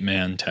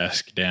hitman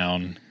task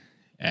down.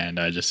 And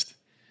I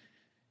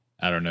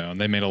don't know. And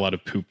they made a lot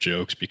of poop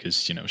jokes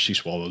because she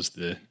swallows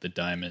the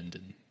diamond,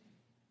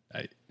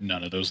 and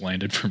none of those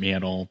landed for me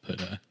at all.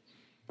 But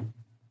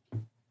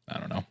I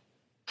don't know.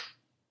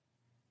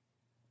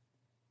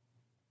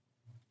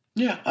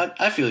 Yeah,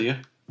 I feel you.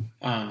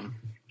 I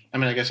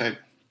mean, I guess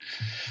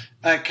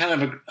I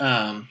kind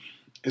of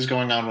is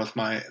going on with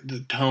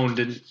the tone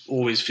didn't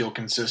always feel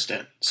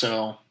consistent.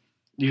 So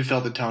you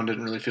felt the tone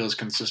didn't really feel as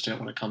consistent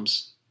when it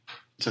comes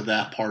to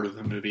that part of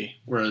the movie,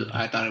 where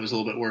I thought it was a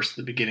little bit worse at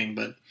the beginning.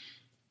 But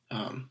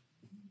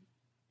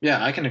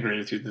yeah, I can agree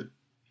with you that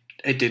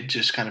it did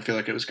just kind of feel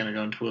like it was going to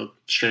go into a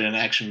straight in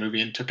action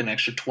movie, and took an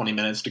extra 20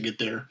 minutes to get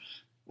there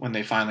when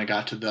they finally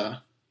got to the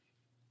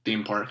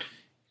theme park.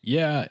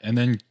 Yeah, and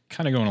then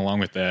kind of going along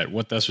with that,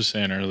 what Des was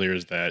saying earlier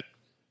is that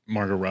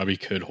Margot Robbie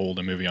could hold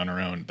a movie on her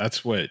own.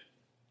 That's what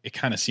it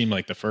kind of seemed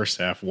like the first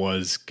half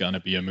was going to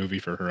be a movie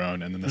for her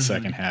own, and then the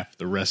second half,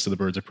 the rest of the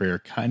Birds of Prey are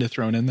kind of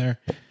thrown in there.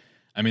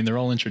 I mean, they're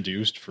all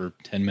introduced for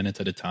 10 minutes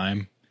at a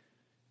time.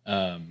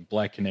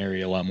 Black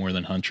Canary a lot more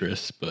than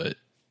Huntress, but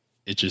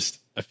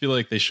I feel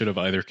like they should have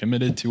either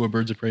committed to a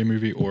Birds of Prey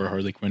movie or a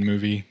Harley Quinn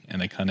movie,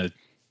 and they kind of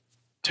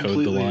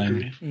towed the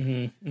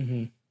line.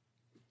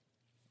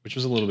 Which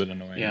was a little bit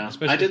annoying. Yeah,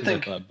 especially I did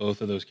think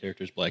both of those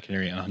characters, Black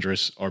Canary and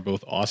Huntress, are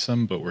both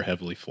awesome, but were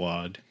heavily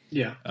flawed.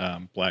 Yeah.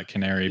 Black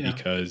Canary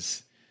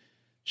because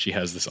she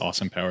has this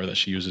awesome power that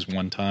she uses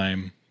one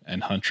time,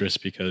 and Huntress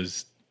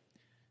because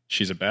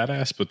she's a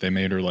badass, but they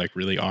made her like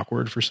really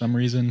awkward for some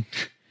reason.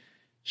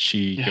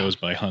 She goes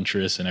by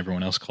Huntress, and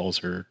everyone else calls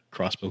her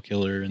Crossbow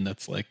Killer, and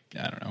that's like,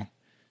 I don't know,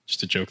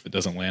 just a joke that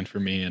doesn't land for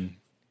me. And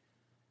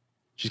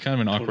she's kind of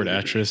an awkward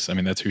actress. I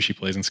mean, that's who she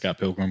plays in Scott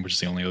Pilgrim, which is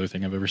the only other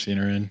thing I've ever seen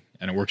her in.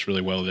 And it works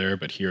really well there.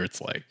 But here it's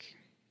like,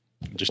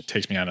 it just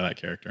takes me out of that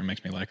character and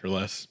makes me like her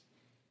less.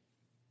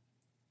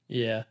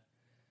 Yeah.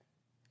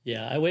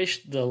 Yeah. I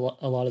wish a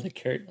lot of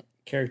the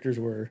characters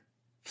were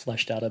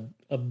fleshed out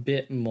a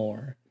bit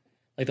more.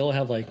 Like they'll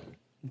have like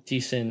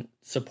decent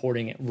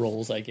supporting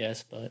roles, I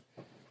guess. But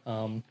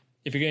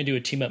if you're going to do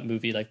a team up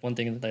movie, like one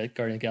thing that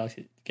Guardians of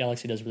the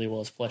Galaxy does really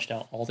well is fleshed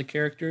out all the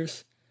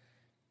characters.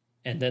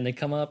 And then they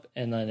come up,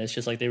 and then it's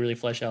just like they really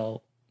flesh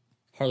out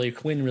Harley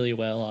Quinn really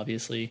well,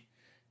 obviously.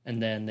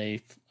 And then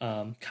they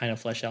kind of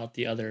flesh out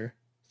the other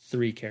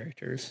three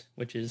characters,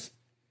 which is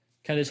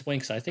kind of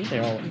disappointing because I think they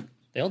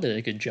all did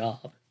a good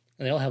job.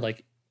 And they all have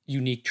like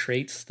unique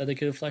traits that they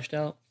could have fleshed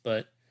out,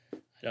 but I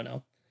don't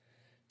know.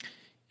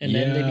 And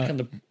then they become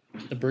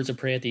the Birds of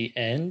Prey at the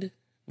end.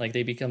 Like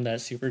they become that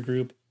super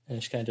group, and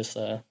it's kind of just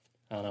I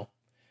don't know,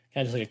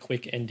 kind of just like a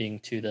quick ending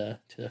to the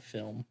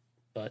film.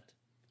 But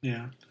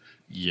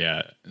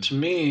yeah, to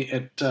me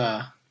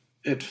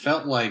it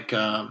felt like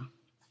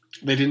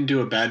they didn't do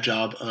a bad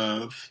job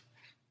of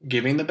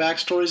giving the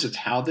backstories. It's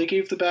how they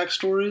gave the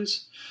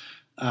backstories,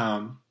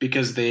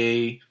 because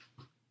they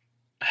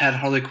had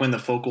Harley Quinn the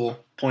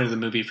focal point of the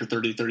movie for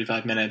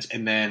 30-35 minutes,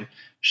 and then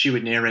she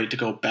would narrate to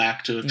go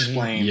back to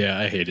explain. Yeah,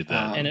 I hated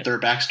that. Their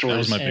backstories. That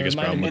was my biggest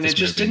problem with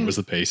this movie was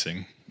the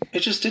pacing. It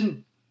just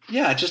didn't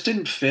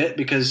fit,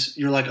 because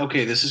you're like,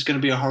 okay, this is going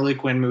to be a Harley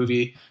Quinn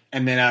movie,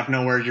 and then out of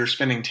nowhere you're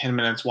spending 10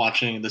 minutes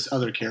watching this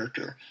other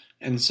character.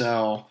 And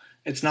so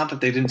it's not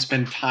that they didn't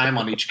spend time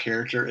on each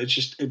character. It's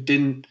just it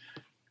didn't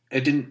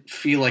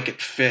feel like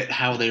it fit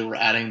how they were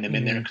adding them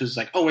in there, because it's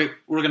like, oh wait,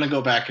 we're going to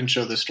go back and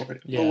show this story.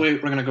 Oh wait,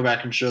 we're going to go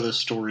back and show this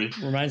story.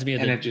 Reminds me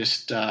of it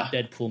just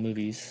Deadpool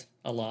movies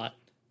a lot.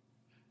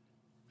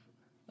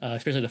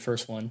 Especially the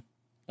first one,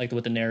 like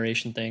with the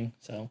narration thing.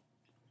 So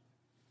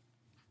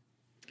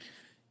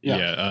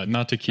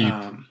not to keep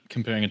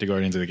comparing it to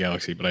Guardians of the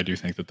Galaxy, but I do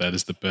think that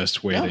is the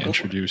best way to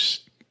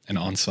introduce an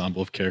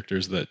ensemble of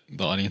characters that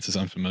the audience is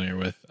unfamiliar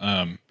with.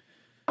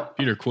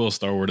 Peter Quill,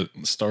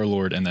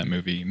 Star-Lord in that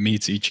movie,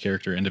 meets each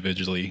character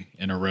individually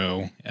in a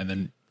row and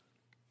then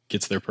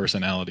gets their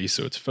personality.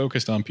 So it's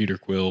focused on Peter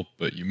Quill,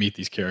 but you meet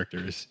these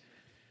characters.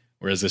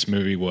 Whereas this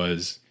movie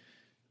was,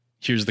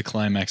 here's the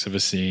climax of a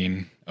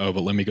scene. Oh,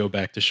 but let me go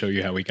back to show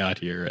you how we got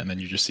here. And then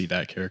you just see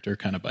that character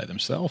kind of by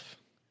themselves.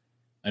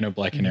 I know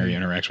Black Canary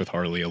interacts with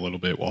Harley a little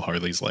bit while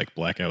Harley's like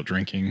blackout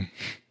drinking.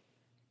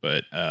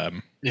 But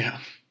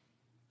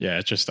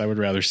it's just, I would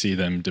rather see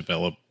them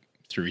develop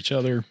through each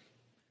other.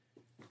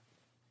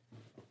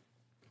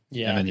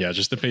 Yeah. And then,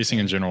 just the pacing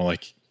in general,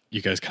 like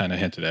you guys kind of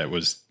hinted at,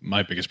 was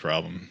my biggest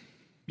problem.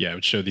 Yeah, it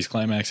would show these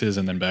climaxes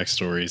and then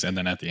backstories, and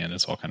then at the end,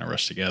 it's all kind of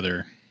rushed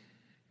together.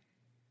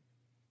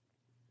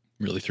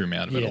 Really threw me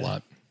out of it a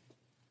lot.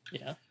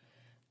 Yeah.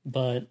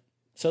 But,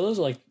 so those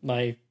are like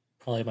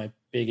probably my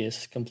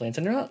biggest complaints.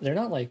 And they're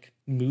not like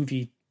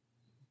movie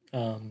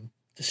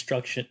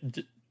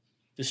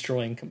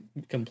destroying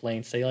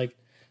complaints. I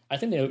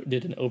think they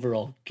did an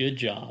overall good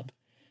job.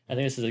 I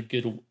think this is a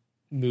good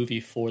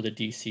movie for the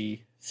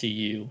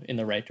DCCU in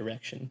the right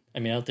direction. I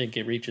mean, I don't think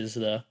it reaches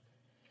the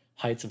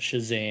heights of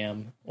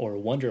Shazam or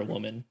Wonder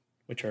Woman,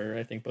 which are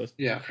I think both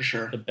Yeah, for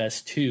sure. the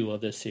best two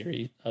of this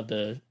series of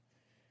the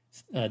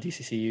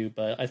DCCU,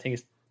 but I think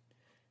it's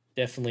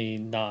definitely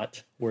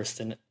not worse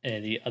than any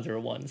of the other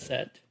ones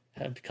that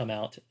have come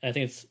out. I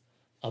think it's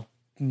a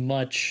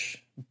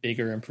much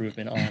bigger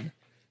improvement on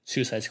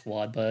Suicide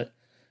Squad, but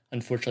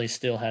unfortunately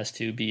still has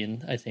to be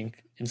in, I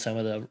think, in some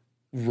of the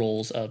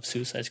roles of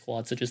Suicide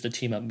Squad, such as the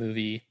team up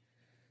movie.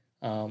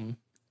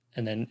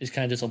 And then it's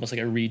kind of just almost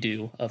like a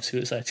redo of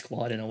Suicide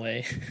Squad in a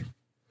way,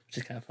 which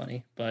is kind of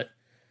funny. But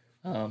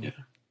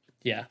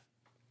yeah.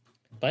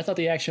 But I thought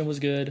the action was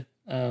good.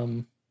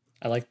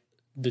 I liked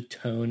the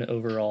tone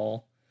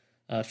overall.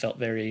 Felt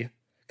very,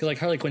 because like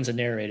Harley Quinn's a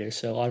narrator,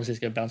 so obviously it's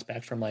gonna bounce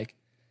back from like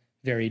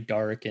very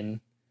dark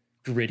and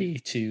gritty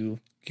to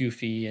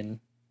goofy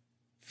and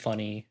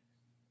funny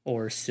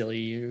or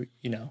silly,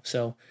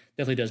 So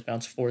definitely does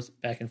bounce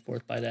back and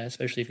forth by that,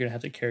 especially if you're gonna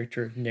have the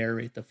character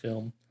narrate the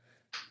film.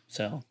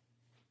 So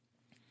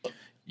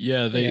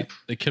yeah,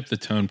 they kept the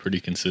tone pretty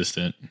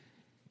consistent.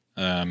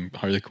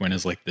 Harley Quinn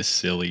is like this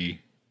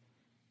silly.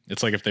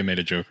 It's like if they made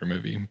a Joker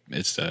movie.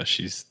 It's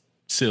she's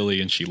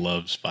silly and she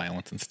loves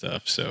violence and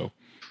stuff. So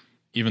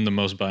even the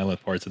most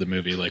violent parts of the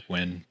movie, like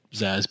when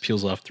Zaz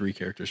peels off 3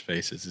 characters'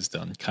 faces, is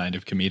done kind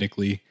of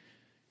comedically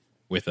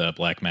with a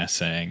Black Mask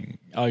saying,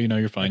 "Oh,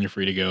 you're fine, you're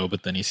free to go."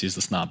 But then he sees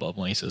the snot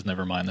bubble and he says,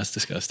 "Never mind, that's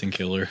disgusting,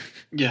 killer."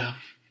 Yeah.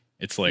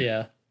 It's like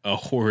a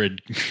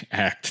horrid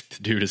act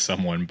to do to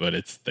someone,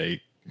 but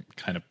they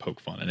kind of poke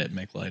fun at it and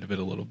make light of it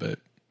a little bit,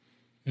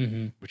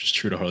 which is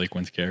true to Harley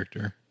Quinn's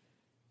character.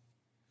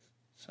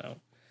 So,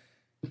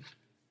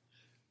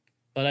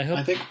 but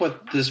I think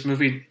what this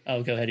movie go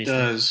ahead,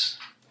 does.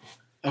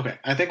 Okay,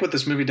 I think what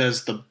this movie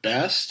does the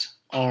best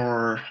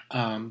are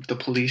the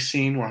police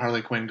scene where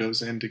Harley Quinn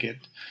goes in to get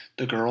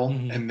the girl,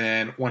 and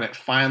then when it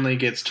finally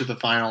gets to the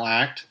final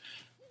act,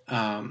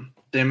 them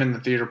in the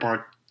theater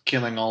park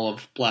killing all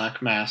of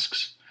Black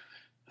Mask's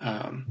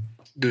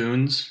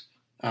goons.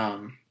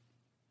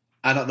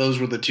 I thought those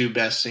were the 2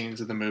 best scenes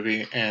of the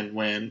movie, and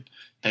when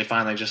they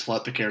finally just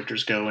let the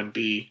characters go and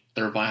be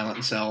their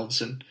violent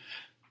selves and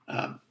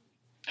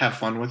have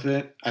fun with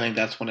it, I think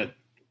that's when it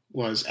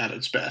was at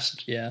its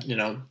best. Yeah.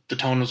 The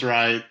tone was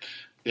right.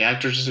 The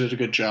actors did a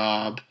good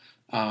job.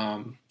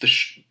 I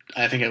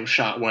think it was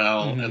shot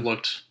well. It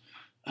looked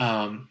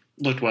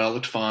well,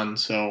 looked fun.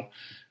 So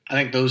I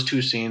think those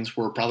 2 scenes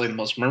were probably the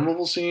most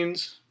memorable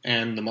scenes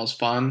and the most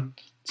fun.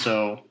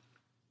 So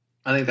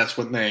I think that's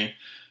when they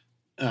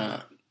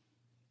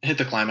hit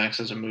the climax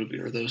as a movie,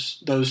 or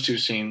those 2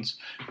 scenes.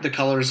 The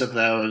colors of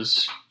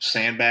those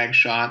sandbag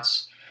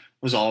shots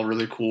was all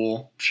really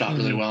cool, shot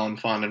really well and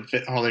fun, and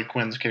fit Harley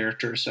Quinn's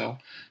character. So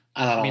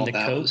I thought all of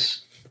that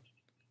was...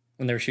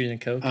 When they were shooting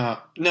the coke?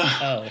 No.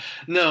 Oh.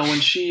 No, when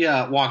she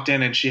walked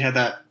in and she had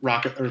that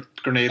rocket or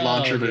grenade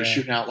launcher, but it was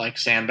shooting out like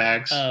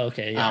sandbags. Oh,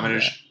 okay. Yeah,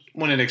 and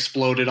when it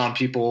exploded on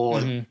people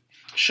and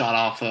shot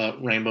off a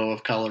rainbow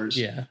of colors.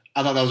 Yeah.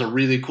 I thought that was a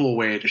really cool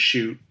way to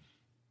shoot,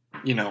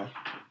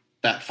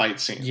 that fight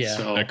scene. Yeah.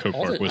 So that coke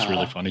part was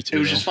really funny too. It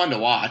was just fun to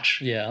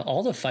watch. Yeah.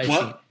 All the fight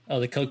scene. Oh,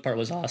 the coke part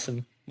was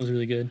awesome. Was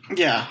really good.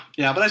 Yeah,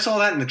 but I saw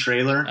that in the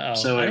trailer,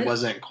 so it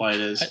wasn't quite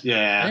as. I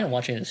didn't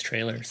watch any of this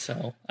trailer,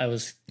 so I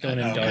was going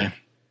in dark.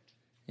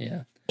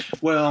 Yeah.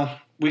 Well,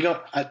 when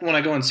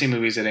I go and see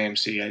movies at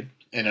AMC, I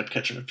end up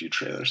catching a few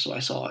trailers, so I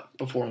saw it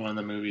before one of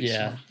the movies.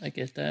 Yeah, so. I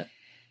get that.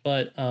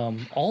 But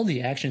all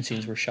the action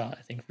scenes were shot,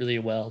 I think, really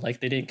well. Like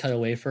they didn't cut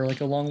away for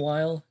like a long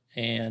while,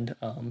 and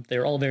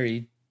they're all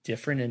very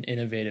different and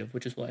innovative,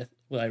 which is what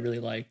I really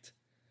liked.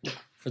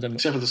 For them,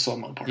 except for the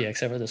slow-mo part. Yeah,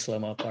 except for the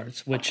slow-mo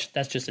parts, which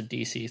that's just a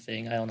DC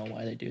thing. I don't know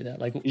why they do that.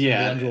 Like,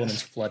 Wonder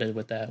Woman's flooded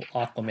with that.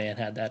 Aquaman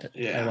had that.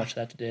 Yeah. I watched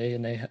that today,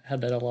 and they had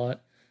that a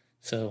lot.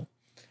 So,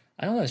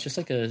 I don't know. It's just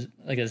like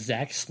a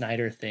Zack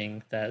Snyder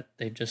thing that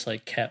they've just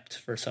like kept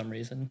for some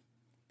reason.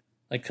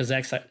 Like, because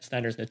Zack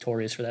Snyder's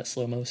notorious for that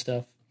slow-mo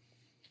stuff.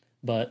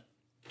 But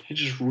he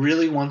just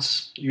really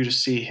wants you to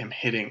see him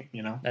hitting,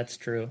 That's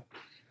true.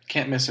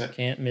 Can't miss it.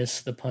 Can't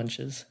miss the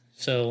punches.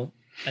 So,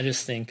 I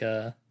just think...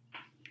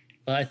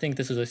 But I think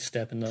this is a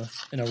step in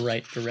a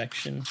right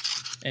direction,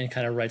 and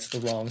kind of rights the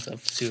wrongs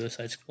of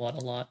Suicide Squad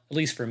a lot, at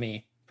least for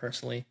me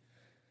personally.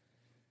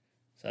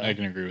 So I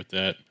can agree with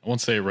that. I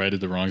won't say it righted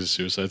the wrongs of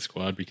Suicide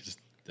Squad because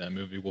that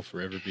movie will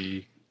forever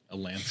be a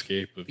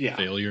landscape of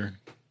failure,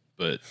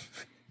 but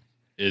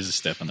it is a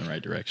step in the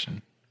right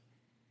direction,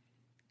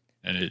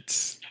 and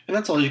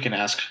that's all you can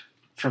ask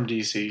from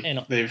DC.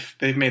 And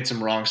they've made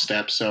some wrong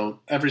steps, so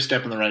every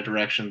step in the right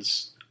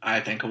direction's, I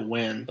think, a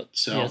win.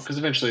 So because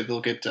eventually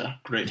they'll get to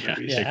great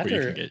movies.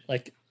 Yeah,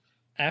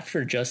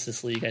 after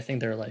Justice League, I think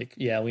they're like,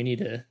 we need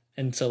to.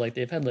 And so like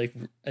they've had like,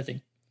 I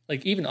think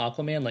like even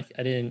Aquaman, like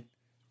I didn't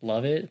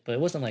love it, but it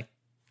wasn't like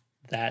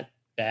that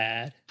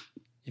bad.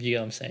 If you get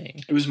what I'm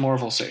saying. It was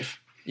Marvel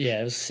safe.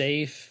 Yeah, it was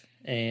safe,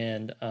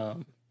 and it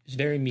was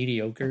very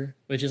mediocre,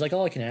 which is like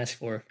all I can ask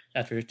for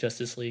after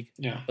Justice League.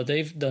 Yeah, but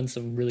they've done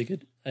some really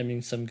good.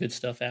 Some good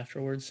stuff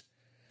afterwards,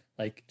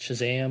 like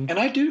Shazam. And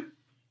I do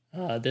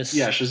This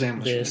Yeah, Shazam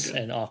was this really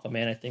good. and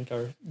Aquaman, I think,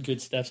 are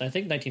good steps. I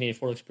think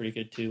 1984 looks pretty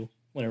good too.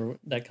 Whenever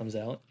that comes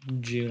out,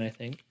 in June, I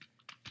think.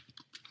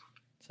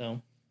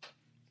 So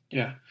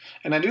Yeah,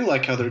 and I do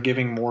like how they're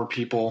giving more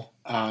people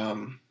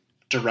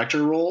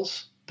director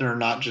roles. They're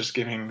not just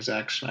giving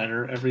Zack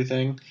Snyder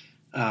everything,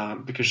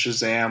 because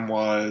Shazam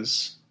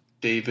was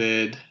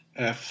David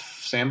F.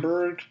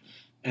 Sandberg,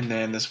 and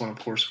then this one, of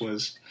course,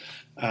 was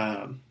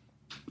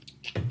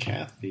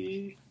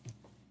Kathy.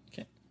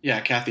 Okay. Yeah,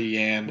 Kathy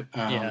Yan.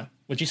 yeah,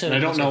 what you said. And I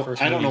don't was her know.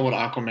 first I don't know movie.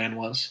 what Aquaman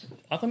was.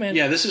 Aquaman.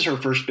 Yeah, this is her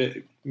first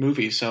big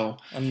movie, so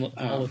I'll look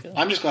it up.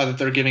 I'm just glad that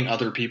they're giving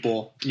other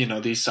people,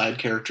 these side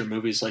character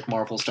movies like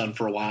Marvel's done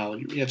for a while.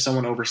 You have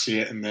someone oversee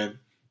it, and then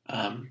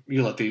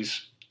you let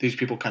these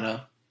people kind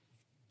of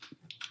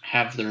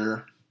have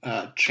their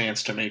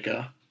chance to make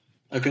a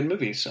good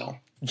movie. So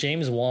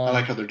James Wan I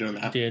like how they're doing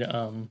that. did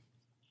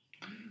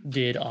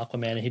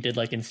Aquaman. He did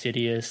like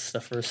Insidious,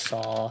 the first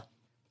Saw,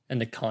 and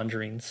The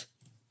Conjurings.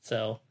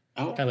 So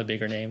Oh, kind of a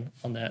bigger name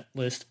on that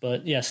list,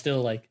 but yeah,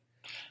 still a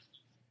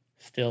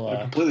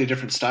completely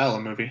different style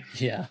of movie.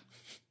 yeah,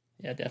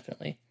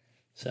 definitely.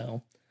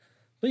 So,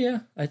 but yeah,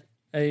 I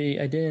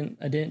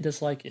didn't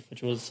dislike it,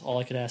 which was all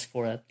I could ask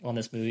for on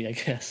this movie, I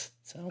guess.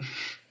 So,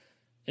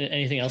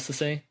 anything else to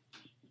say?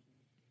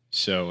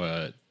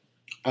 So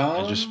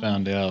I just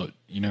found out,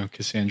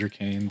 Cassandra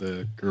Cain,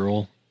 the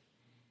girl.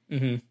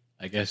 Mm-hmm.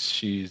 I guess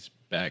she's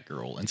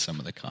Batgirl in some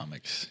of the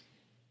comics.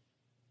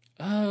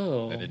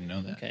 Oh, I didn't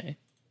know that. Okay.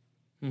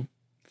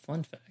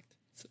 Fun fact.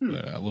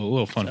 A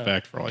little fun So-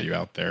 fact for all you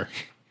out there.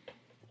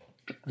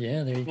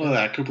 Yeah, there you go. Look at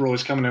that. Cooper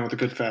always coming in with the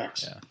good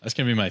facts. Yeah, that's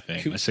gonna be my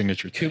thing, my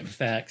signature Coop thing.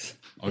 facts.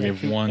 I'll Yeah, give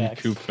Coop one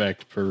facts. Coop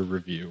fact per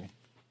review.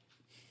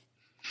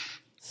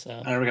 So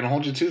All right, we're gonna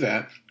hold you to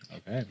that.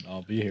 Okay,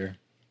 I'll be here.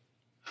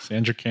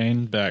 Sandra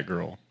Cain,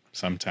 Batgirl,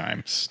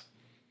 sometimes.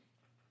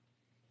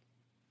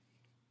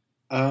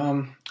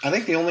 I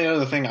think the only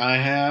other thing I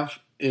have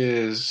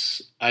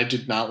is I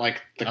did not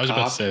like the I was cop.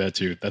 about to say that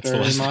too. That's the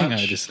very last thing I much.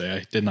 had to say.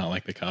 I did not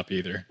like the cop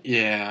either.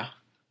 Yeah.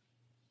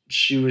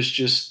 She was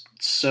just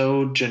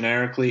so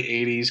generically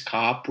 80s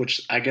cop,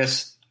 which I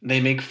guess they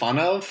make fun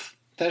of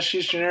that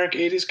she's generic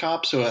 80s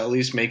cop, so it at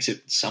least makes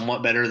it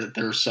somewhat better that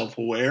they're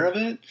self-aware of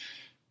it.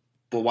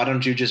 But why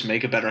don't you just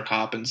make a better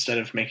cop instead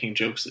of making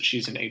jokes that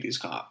she's an 80s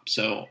cop?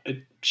 So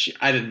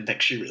I didn't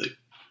think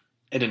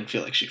it didn't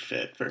feel like she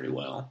fit very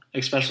well,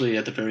 especially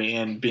at the very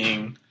end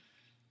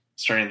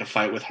starting to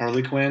fight with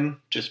Harley Quinn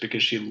just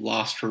because she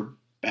lost her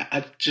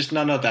just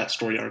none of that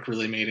story arc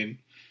really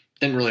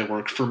didn't really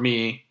work for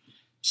me.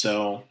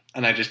 So,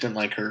 and I just didn't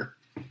like her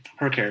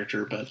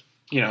character, but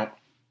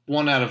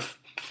 1 out of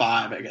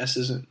 5, I guess,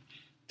 isn't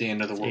the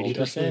end of the world.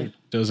 80%.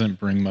 Doesn't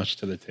bring much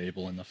to the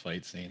table in the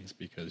fight scenes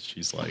because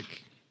she's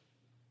like,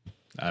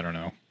 I don't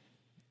know,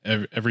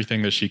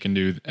 everything that she can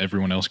do,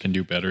 everyone else can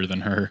do better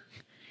than her.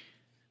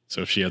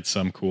 So if she had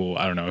some cool,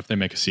 I don't know, if they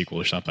make a sequel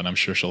or something, I'm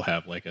sure she'll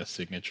have like a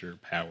signature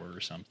power or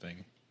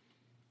something.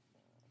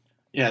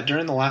 Yeah,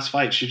 during the last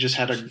fight, she just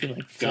had a She can,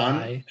 like, gun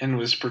fly. and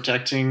was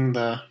protecting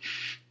the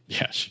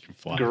Yeah, she can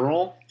fly.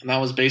 girl, and that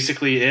was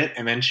basically it.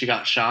 And then she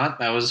got shot.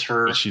 That was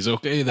her. But she's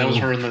okay though. That was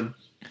her in the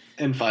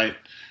end fight.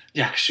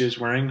 Yeah, 'cause she was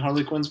wearing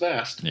Harley Quinn's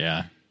vest.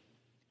 Yeah.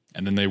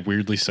 And then they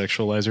weirdly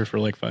sexualize her for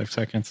like 5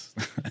 seconds.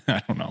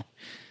 I don't know.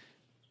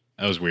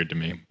 That was weird to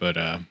me, but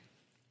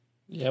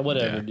Yeah,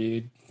 whatever, Yeah.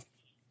 dude.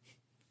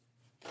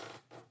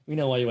 We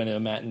know why you went to a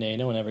matinee.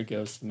 No one ever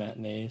goes to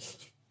matinees.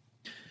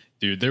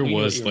 dude, there We knew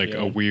what was you were like a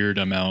doing. weird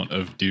amount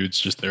of dudes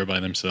just there by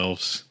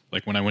themselves.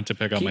 Like when I went to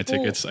pick out my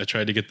People- tickets, I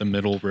tried to get the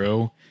middle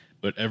row,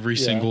 but every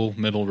Yeah. single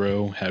middle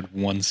row had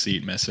one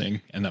seat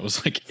missing, and that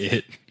was like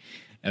it.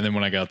 And then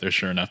when I got there,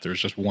 sure enough, there was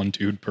just one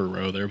dude per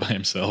row there by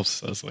himself.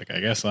 So I was like, I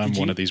guess I'm Did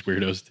one you- of these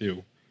weirdos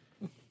too.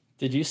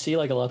 Did you see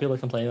like a lot of people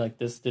complaining like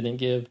this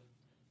didn't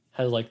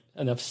has like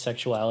enough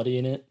sexuality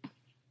in it? Like,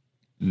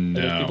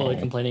 No, people are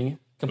complaining.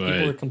 People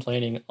but- are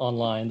complaining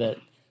online that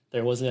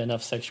there wasn't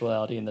enough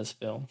sexuality in this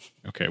film.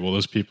 okay, well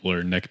those people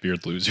are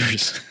neckbeard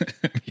losers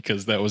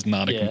because that was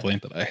not a Yeah.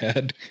 complaint that I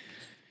had.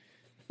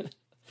 If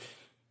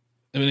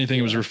anything,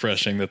 it was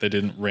refreshing that they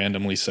didn't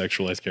randomly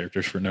sexualize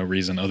characters for no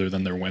reason other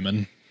than they're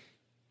women.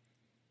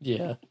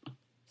 Yeah.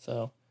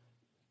 So,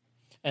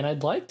 and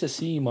I'd like to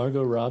see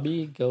Margot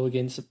Robbie go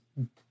against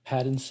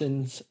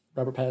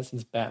Robert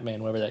Pattinson's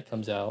Batman, whenever that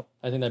comes out.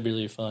 I think that'd be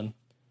really fun.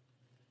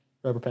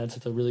 Robert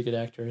Pattinson's a really good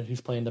actor.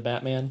 He's playing the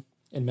Batman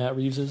in Matt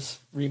Reeves's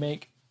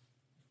remake.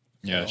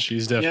 Yeah, So-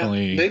 she's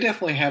definitely. Yeah, they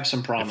definitely have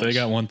some if promise. they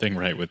got one thing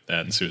right with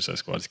that in Suicide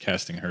Squad, it's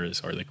casting her as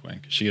Harley Quinn.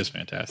 'Cause she is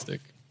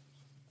fantastic.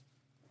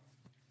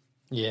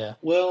 Yeah.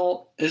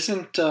 Well,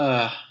 isn't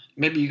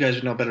maybe you guys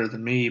would know better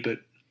than me, but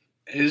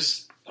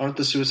aren't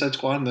the Suicide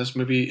Squad in this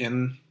movie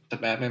in the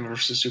Batman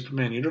versus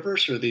Superman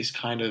universe, or are these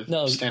kind of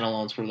No.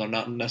 standalones where they're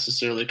not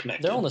necessarily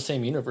connected? They're all in the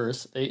same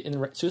universe.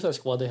 In Suicide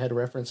Squad, they had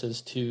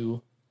references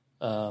to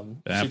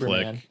Batfleck.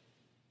 Superman,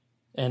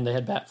 and they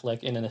had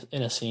Batfleck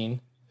in a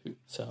scene.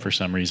 So For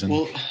some reason.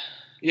 Well,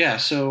 yeah,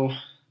 so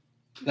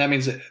that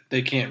means that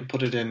they can't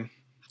put it in.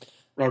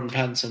 Robert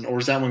Pattinson, or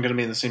is that one going to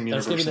be in the same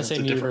universe? That's going to be in the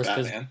same It's a different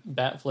universe because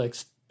Batman?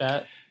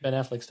 Ben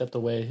Affleck stepped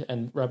away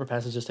and Robert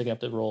Pattinson's just taking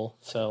up the role.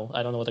 So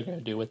I don't know what they're going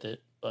to do with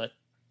it, but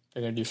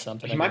they're going to do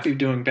something. He might be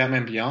doing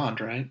Batman Beyond,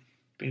 right?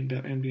 Being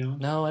Batman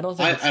Beyond. No, I don't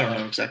think. I don't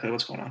know exactly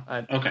what's going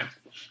on. Okay,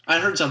 I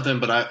heard something,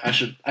 but I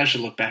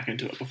should look back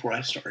into it before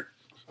I start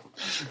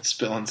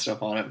spilling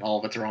stuff on it and all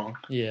of it's wrong.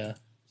 Yeah.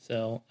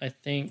 So I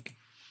think,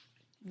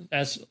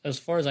 as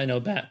far as I know,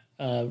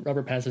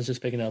 Robert Pattinson's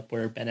just picking up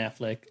where Ben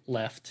Affleck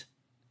left,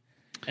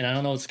 and I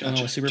don't know what's going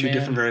on with Superman. Two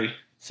different, very.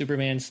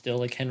 Superman's still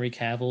like Henry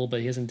Cavill, but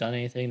he hasn't done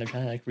anything. They're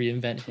trying to like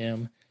reinvent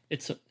him.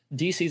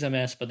 DC's a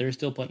mess, but they're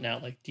still putting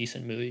out like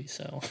decent movies.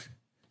 So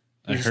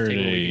I heard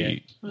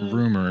a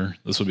rumor.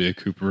 This will be a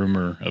Coop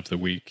rumor of the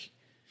week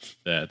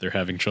that they're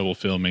having trouble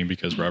filming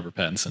because Robert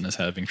Pattinson is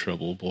having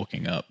trouble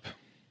bulking up.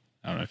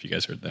 I don't know if you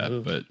guys heard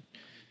that, but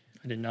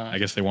I did not. I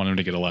guess they want him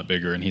to get a lot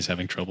bigger, and he's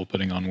having trouble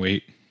putting on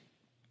weight.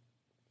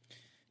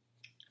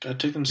 Gotta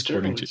take them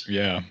steroids.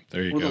 Yeah,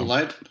 there you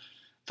go.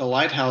 The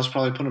Lighthouse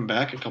probably put him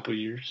back a couple of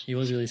years. He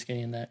was really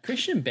skinny in that.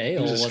 Christian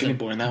Bale wasn't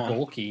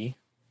bulky.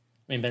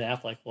 I mean, Ben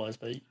Affleck was,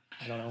 but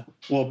I don't know.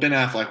 Well, Ben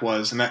Affleck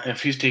was, and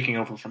if he's taking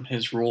over from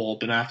his role,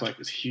 Ben Affleck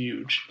was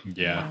huge.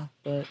 Yeah,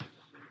 but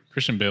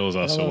Christian Bale is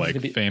also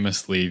like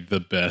famously the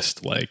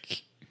best,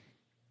 like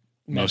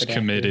most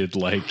committed,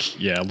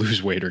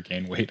 lose weight or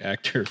gain weight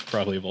actor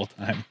probably of all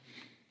time.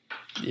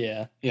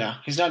 Yeah,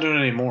 he's not doing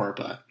it anymore,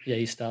 but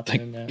he stopped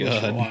doing that.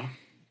 God,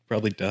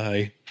 probably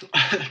die.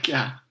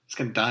 Yeah. He's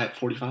gonna die at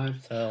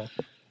 45. So,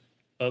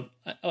 but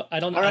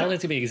I don't think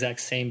it's gonna be the exact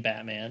same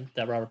Batman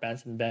that Robert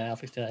Pattinson and Ben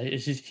Affleck did.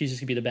 He's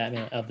just gonna be the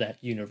Batman of that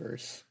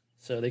universe.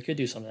 So they could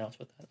do something else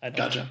with that. I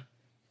don't know.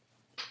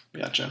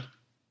 Gotcha.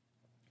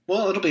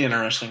 Well, it'll be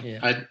interesting.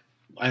 Yeah.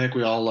 I think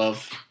we all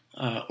love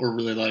or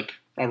really like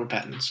Robert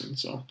Pattinson,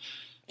 so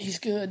he's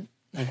good.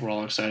 I think we're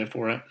all excited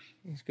for it.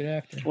 He's a good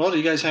actor. Well, do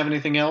you guys have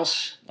anything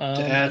else to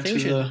add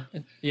to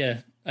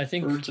I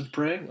think Birds of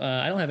Prey?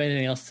 I don't have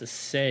anything else to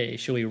say.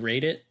 Should we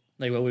rate it?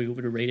 Like what we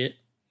would rate it?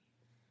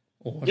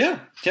 Or? Yeah,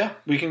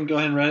 we can go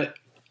ahead and rate it.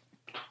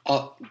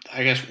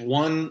 I guess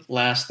one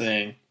last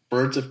thing.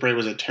 Birds of Prey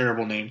was a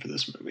terrible name for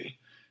this movie.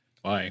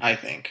 Why? I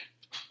think.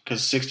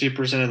 Because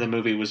 60% of the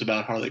movie was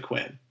about Harley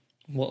Quinn.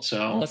 Well,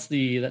 that's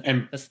the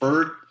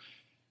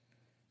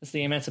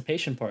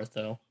emancipation part,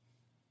 though.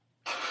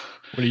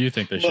 What do you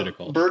think they should have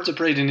called? Birds of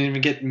Prey didn't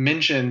even get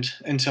mentioned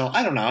until,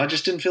 I don't know, I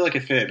just didn't feel like it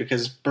fit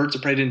because Birds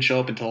of Prey didn't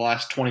show up until the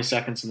last 20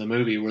 seconds in the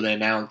movie where they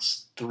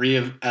announced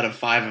 3 out of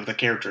 5 of the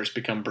characters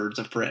become Birds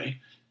of Prey.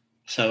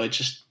 So it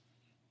just,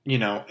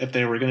 if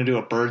they were going to do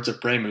a Birds of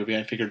Prey movie,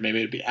 I figured maybe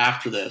it'd be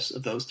after this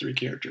of those 3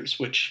 characters,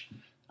 which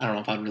I don't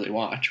know if I'd really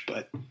watch,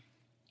 but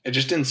it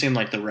just didn't seem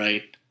like the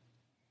right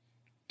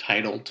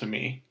title to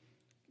me.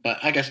 But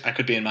I guess I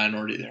could be in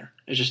minority there.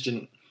 It just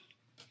didn't.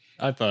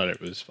 I thought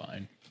it was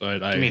fine.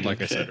 But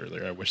like I said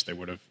earlier, I wish they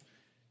would have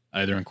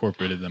either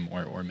incorporated them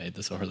or made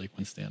this a Harley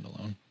Quinn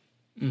standalone.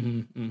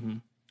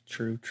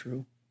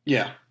 True.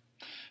 Yeah.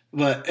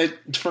 But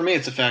for me,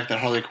 it's the fact that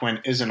Harley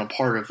Quinn isn't a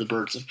part of the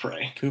Birds of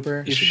Prey.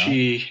 Cooper?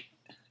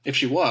 If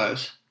she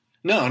was.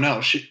 No.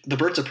 The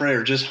Birds of Prey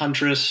are just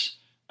Huntress,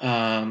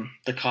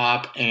 the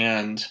cop,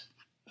 and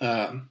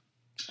I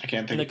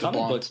can't think of the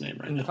blonde's name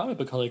right now. In the comic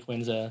book, Harley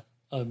Quinn's a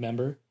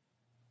member.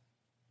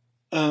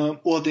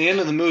 Well, at the end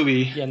of the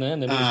movie,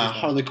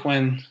 Harley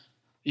Quinn,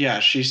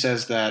 she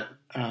says that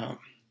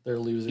they're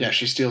losing. Yeah,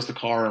 she steals the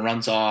car and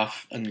runs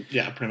off, and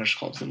pretty much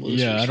calls them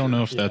losers. Yeah, I don't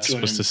know if that's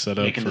supposed to set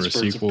up for a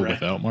sequel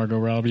without Margot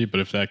Robbie, but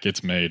if that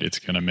gets made, it's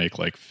going to make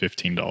like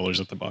 $15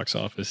 at the box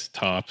office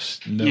tops.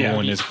 No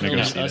one is going to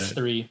go see us that.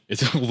 3.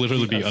 It's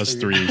literally be us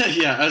 3.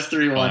 Us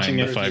 3 watching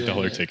the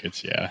 $5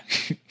 tickets. Yeah,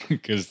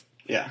 because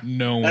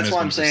no one. That's why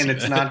I'm saying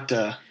it's not.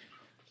 Cooper,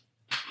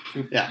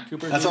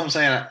 that's what I'm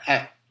saying.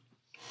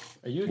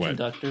 Are you a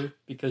conductor?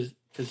 Because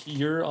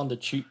you're on the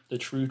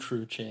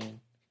true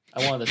chain.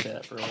 I wanted to say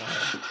that for a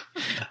while.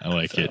 I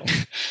like it.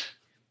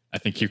 I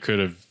think you could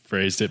have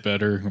phrased it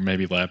better or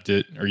maybe lapped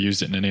it or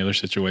used it in any other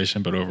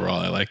situation, but overall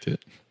I liked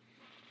it.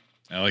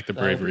 I like the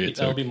bravery it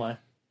took. That'll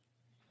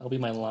be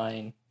my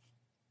line.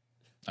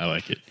 I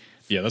like it.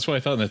 Yeah, that's what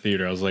I thought in the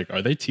theater. I was like,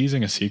 are they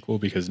teasing a sequel?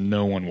 Because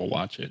no one will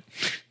watch it.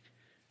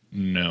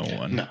 No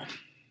one. No.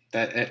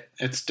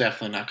 It's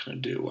definitely not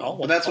going to do well.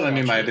 But that's what I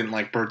mean by I didn't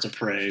like Birds of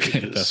Prey.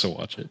 Tess will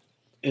watch it.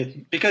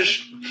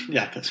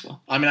 Tess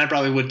will. I mean, I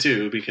probably would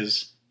too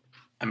because,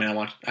 I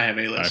have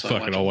A-list.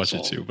 I'll watch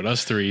it too. But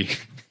us 3,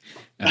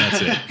 and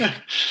that's it.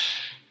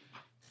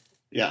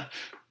 Yeah.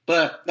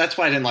 But that's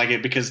why I didn't like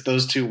it because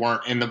those 2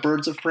 weren't in the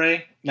Birds of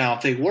Prey. Now,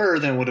 if they were,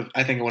 then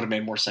I think it would have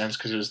made more sense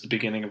because it was the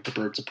beginning of the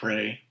Birds of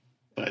Prey.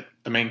 But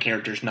the main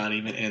character's not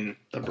even in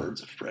the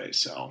Birds of Prey,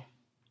 so...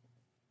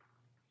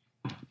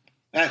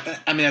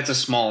 that's a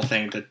small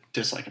thing to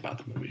dislike about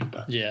the movie,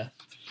 but yeah.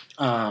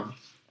 So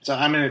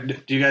do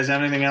you guys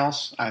have anything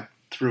else? I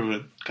threw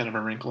a kind of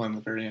a wrinkle in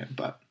the very end,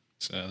 but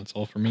so that's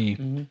all for me.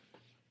 Mm-hmm.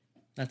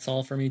 That's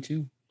all for me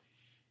too.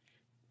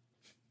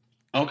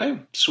 Okay,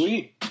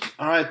 sweet.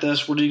 All right,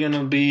 Thess, what are you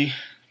gonna be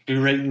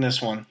rating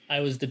this one? I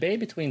was debating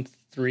between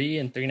 3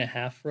 and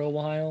 3.5 for a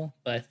while,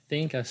 but I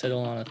think I've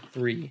settled on a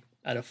 3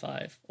 out of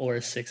 5 or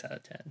a 6 out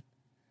of 10,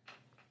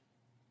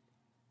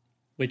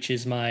 which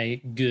is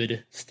my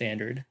good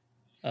standard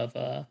of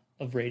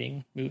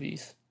rating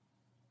movies.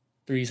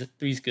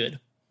 Three's good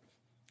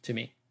to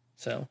me.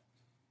 So.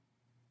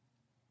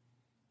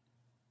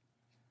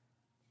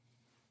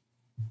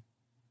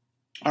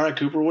 All right,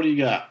 Cooper, what do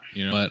you got?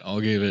 You know what? I'll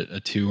give it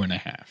a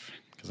 2.5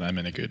 because I'm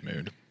in a good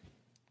mood.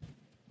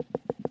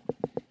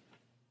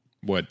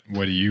 What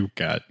do you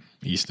got,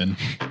 Easton?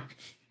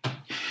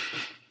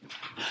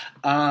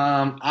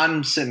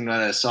 I'm sitting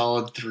at a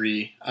solid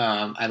 3.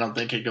 I don't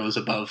think it goes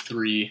above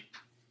 3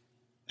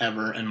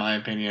 ever, in my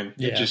opinion.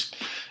 Yeah.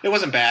 It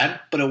wasn't bad,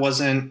 but it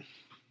wasn't.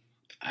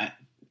 I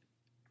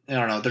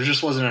don't know. There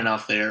just wasn't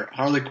enough there.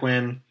 Harley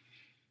Quinn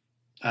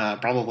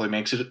probably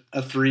makes it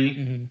a 3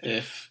 Mm-hmm.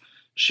 if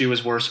she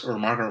was worse, or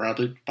Margaret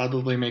Robbie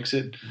probably makes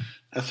it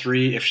a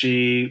 3. If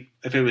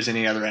it was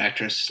any other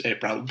actress,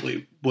 it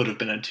probably would have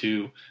been a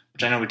 2.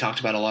 Which I know we talked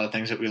about a lot of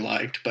things that we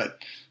liked,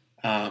 but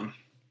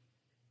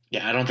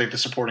yeah, I don't think the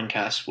supporting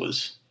cast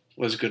was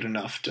good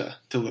enough to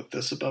lift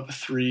this above a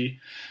 3.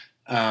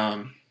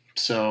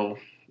 So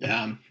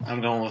yeah,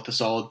 I'm going with a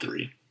solid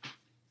 3.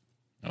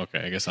 Okay,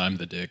 I guess I'm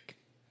the dick.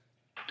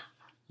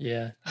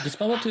 Yeah, just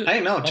bump up to.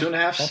 Hey, no,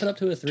 2.5. Bump it up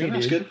to a 3,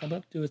 2.5's dude. good. Bump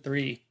up to a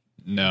 3.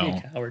 No, Be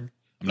a coward.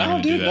 I'm not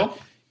going to do that. Nope.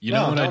 You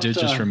know what I did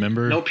just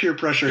remember? No peer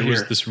pressure It here.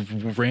 was this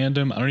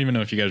random, I don't even know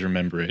if you guys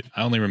remember it.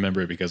 I only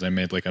remember it because I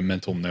made like a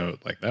mental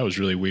note. Like, that was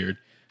really weird.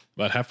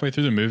 About halfway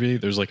through the movie,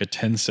 there's like a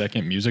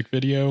 10-second music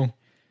video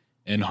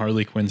in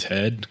Harley Quinn's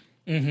head.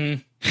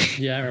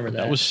 Mm-hmm. Yeah, I remember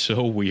that. That was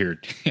so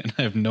weird. And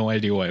I have no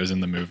idea why it was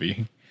in the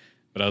movie.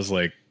 But I was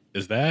like,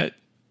 is that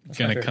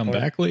going to come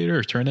back later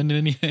or turn into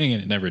anything?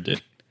 And it never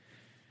did.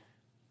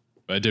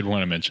 But I did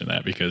want to mention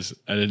that because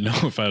I didn't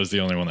know if I was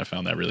the only one that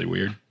found that really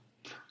weird.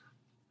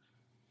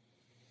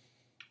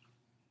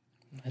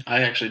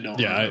 I actually don't.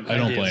 Yeah, I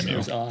don't blame you. It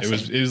was awesome.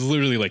 It was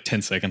literally like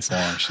 10 seconds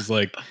long. She's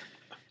like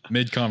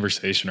mid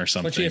conversation or When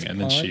something, she gets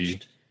and then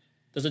punched,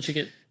 doesn't she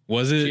get?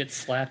 was She it? gets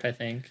slapped, I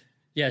think.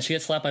 Yeah, she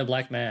gets slapped by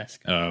Black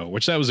Mask.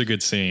 Which that was a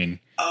good scene.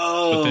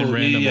 Oh, But then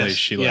randomly yes.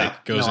 she Yeah.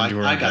 goes No, into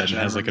her I head got and you.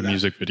 I has like a remember that.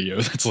 music video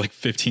that's like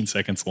 15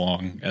 seconds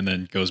long, and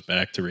then goes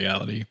back to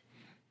reality.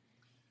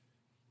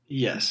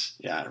 Yes,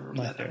 yeah, I remember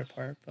My that. favorite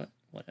part, but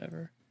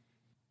whatever.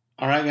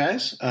 All right,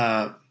 guys.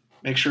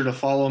 Make sure to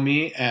follow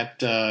me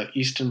at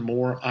Easton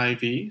Moore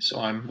IV.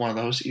 So I'm one of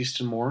the hosts,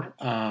 Easton Moore.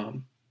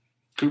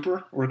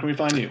 Cooper, where can we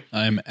find you?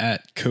 I'm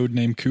at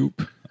Codename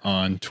Coop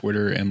on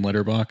Twitter and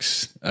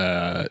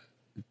Letterboxd.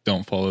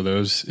 Don't follow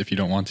those if you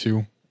don't want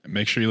to.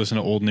 Make sure you listen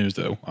to Old News,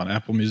 though, on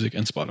Apple Music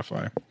and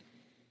Spotify.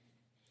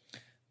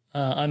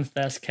 I'm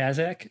Thess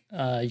Kazak.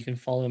 You can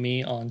follow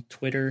me on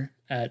Twitter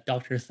at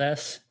Dr.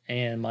 Thess,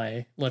 and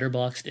my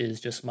Letterboxd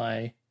is just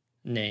my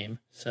name.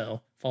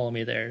 So follow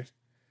me there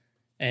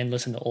and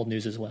listen to Old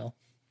News as well.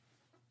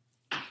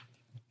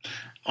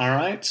 All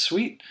right,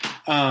 sweet.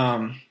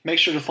 Make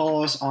sure to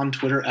follow us on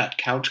Twitter at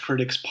Couch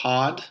Critics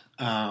Pod.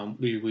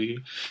 We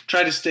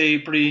try to stay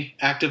pretty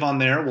active on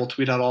there. We'll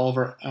tweet out all of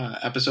our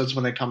episodes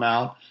when they come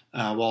out.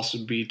 We'll also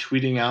be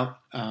tweeting out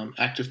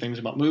active things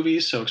about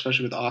movies. So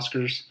especially with the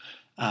Oscars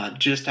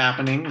just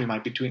happening, we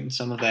might be tweeting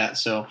some of that.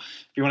 So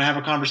if you want to have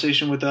a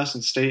conversation with us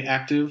and stay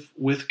active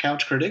with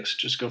Couch Critics,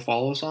 just go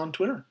follow us on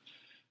Twitter.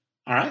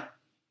 All right.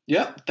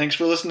 Yep. Thanks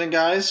for listening,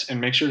 guys.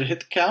 And make sure to hit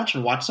the couch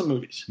and watch some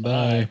movies.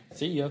 Bye.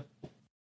 See ya.